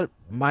think that's what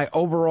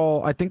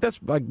I think that's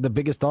like the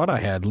biggest thought I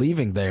had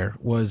leaving there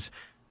was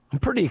I'm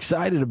pretty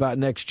excited about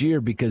next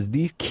year because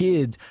these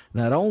kids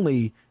not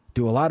only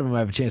do a lot of them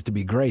have a chance to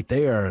be great,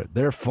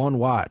 they're fun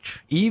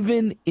watch.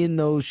 Even in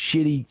those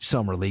shitty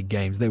summer league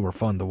games, they were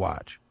fun to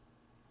watch.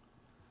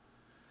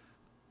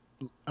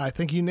 I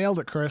think you nailed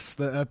it, Chris.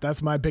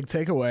 That's my big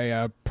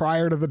takeaway.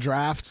 Prior to the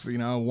drafts,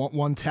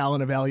 one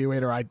talent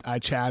evaluator I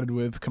chatted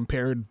with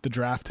compared the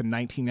draft to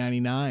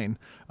 1999,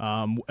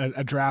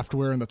 a draft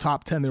where in the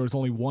top 10 there was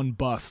only one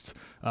bust.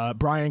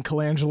 Brian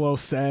Colangelo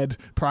said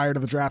prior to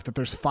the draft that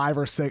there's 5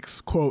 or 6,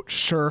 quote,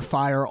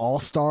 surefire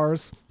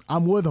all-stars.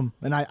 I'm with him,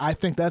 and I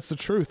think that's the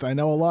truth. I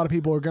know a lot of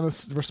people are going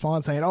to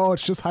respond saying, oh,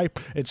 it's just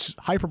it's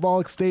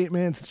hyperbolic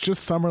statements, it's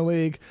just summer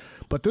league.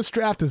 But this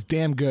draft is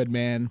damn good,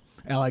 man.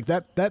 And like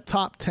that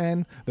top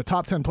 10, the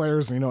top 10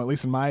 players, at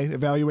least in my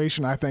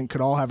evaluation, I think could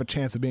all have a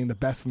chance of being the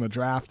best in the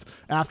draft.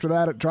 After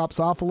that, it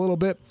drops off a little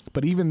bit.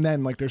 But even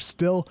then, like there's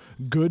still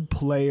good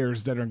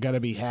players that are going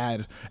to be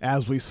had,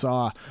 as we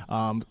saw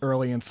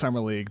early in summer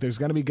league. There's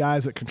going to be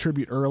guys that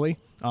contribute early.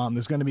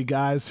 There's going to be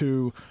guys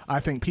who I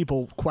think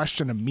people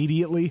question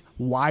immediately.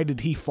 Why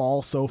did he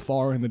fall so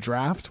far in the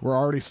draft? We're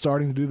already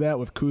starting to do that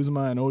with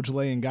Kuzma and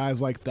Ojale and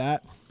guys like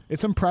that.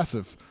 It's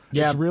impressive.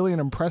 Yeah. It's really an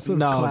impressive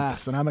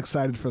class, and I'm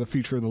excited for the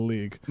future of the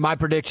league. My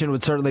prediction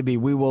would certainly be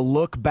we will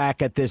look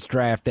back at this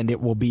draft, and it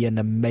will be an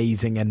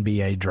amazing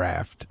NBA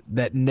draft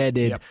that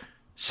netted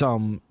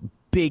some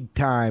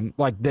big-time,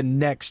 like the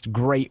next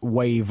great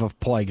wave of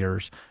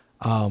players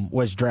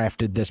was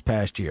drafted this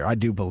past year. I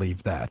do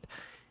believe that.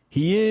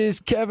 He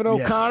is Kevin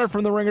O'Connor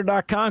from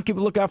TheRinger.com. Keep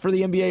a lookout for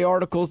the NBA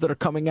articles that are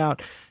coming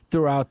out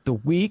throughout the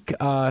week.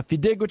 If you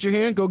dig what you're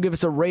hearing, go give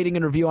us a rating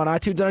and review on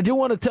iTunes. And I do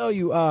want to tell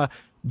you,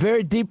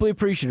 very deeply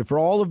appreciative for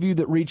all of you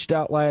that reached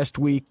out last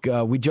week.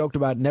 We joked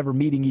about never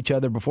meeting each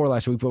other before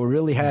last week, but we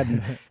really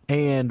hadn't.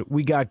 And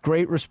we got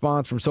great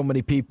response from so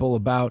many people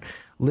about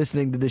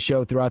listening to the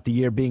show throughout the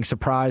year, being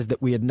surprised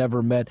that we had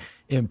never met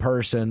in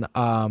person.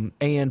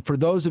 And for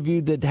those of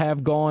you that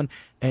have gone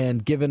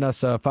and given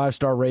us a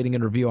 5-star rating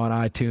and review on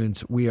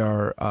iTunes, we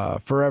are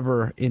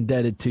forever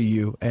indebted to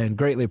you and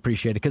greatly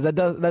appreciate it because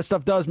that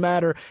stuff does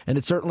matter, and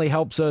it certainly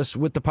helps us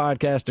with the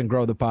podcast and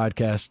grow the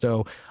podcast.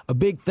 So a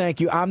big thank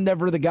you. I'm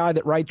never the guy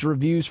that writes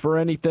reviews for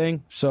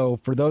anything, so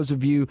for those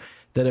of you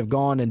that have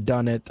gone and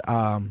done it,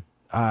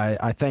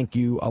 I thank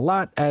you a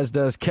lot, as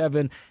does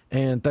Kevin,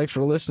 and thanks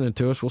for listening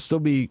to us. We'll still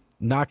be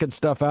knocking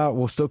stuff out.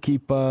 We'll still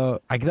keep I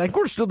think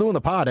we're still doing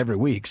the pod every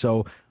week,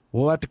 so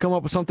we'll have to come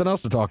up with something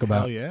else to talk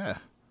about. Hell yeah.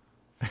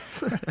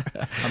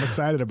 I'm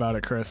excited about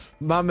it, Chris.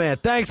 My man.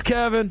 Thanks,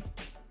 Kevin.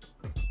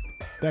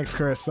 Thanks,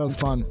 Chris. That was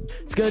fun.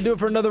 It's going to do it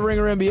for another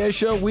Ringer NBA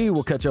show. We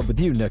will catch up with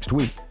you next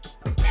week.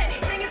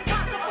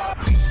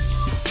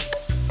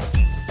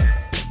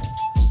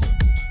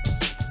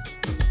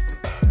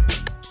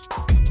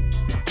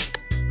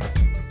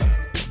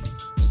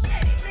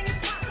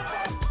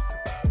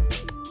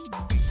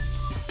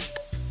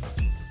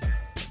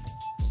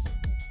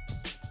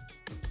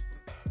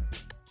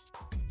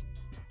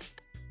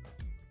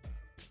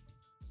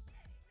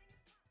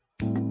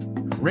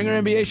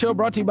 Ringer NBA show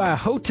brought to you by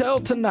Hotel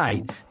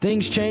Tonight.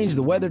 Things change,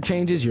 the weather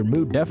changes, your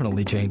mood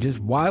definitely changes.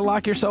 Why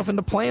lock yourself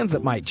into plans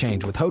that might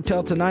change? With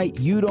Hotel Tonight,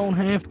 you don't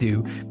have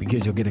to,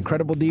 because you'll get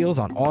incredible deals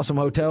on awesome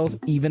hotels,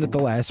 even at the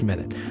last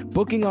minute.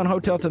 Booking on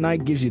Hotel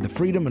Tonight gives you the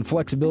freedom and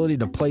flexibility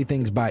to play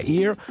things by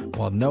ear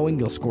while knowing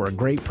you'll score a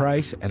great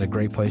price and a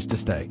great place to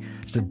stay.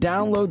 So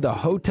download the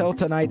Hotel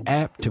Tonight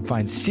app to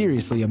find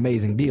seriously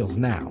amazing deals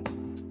now.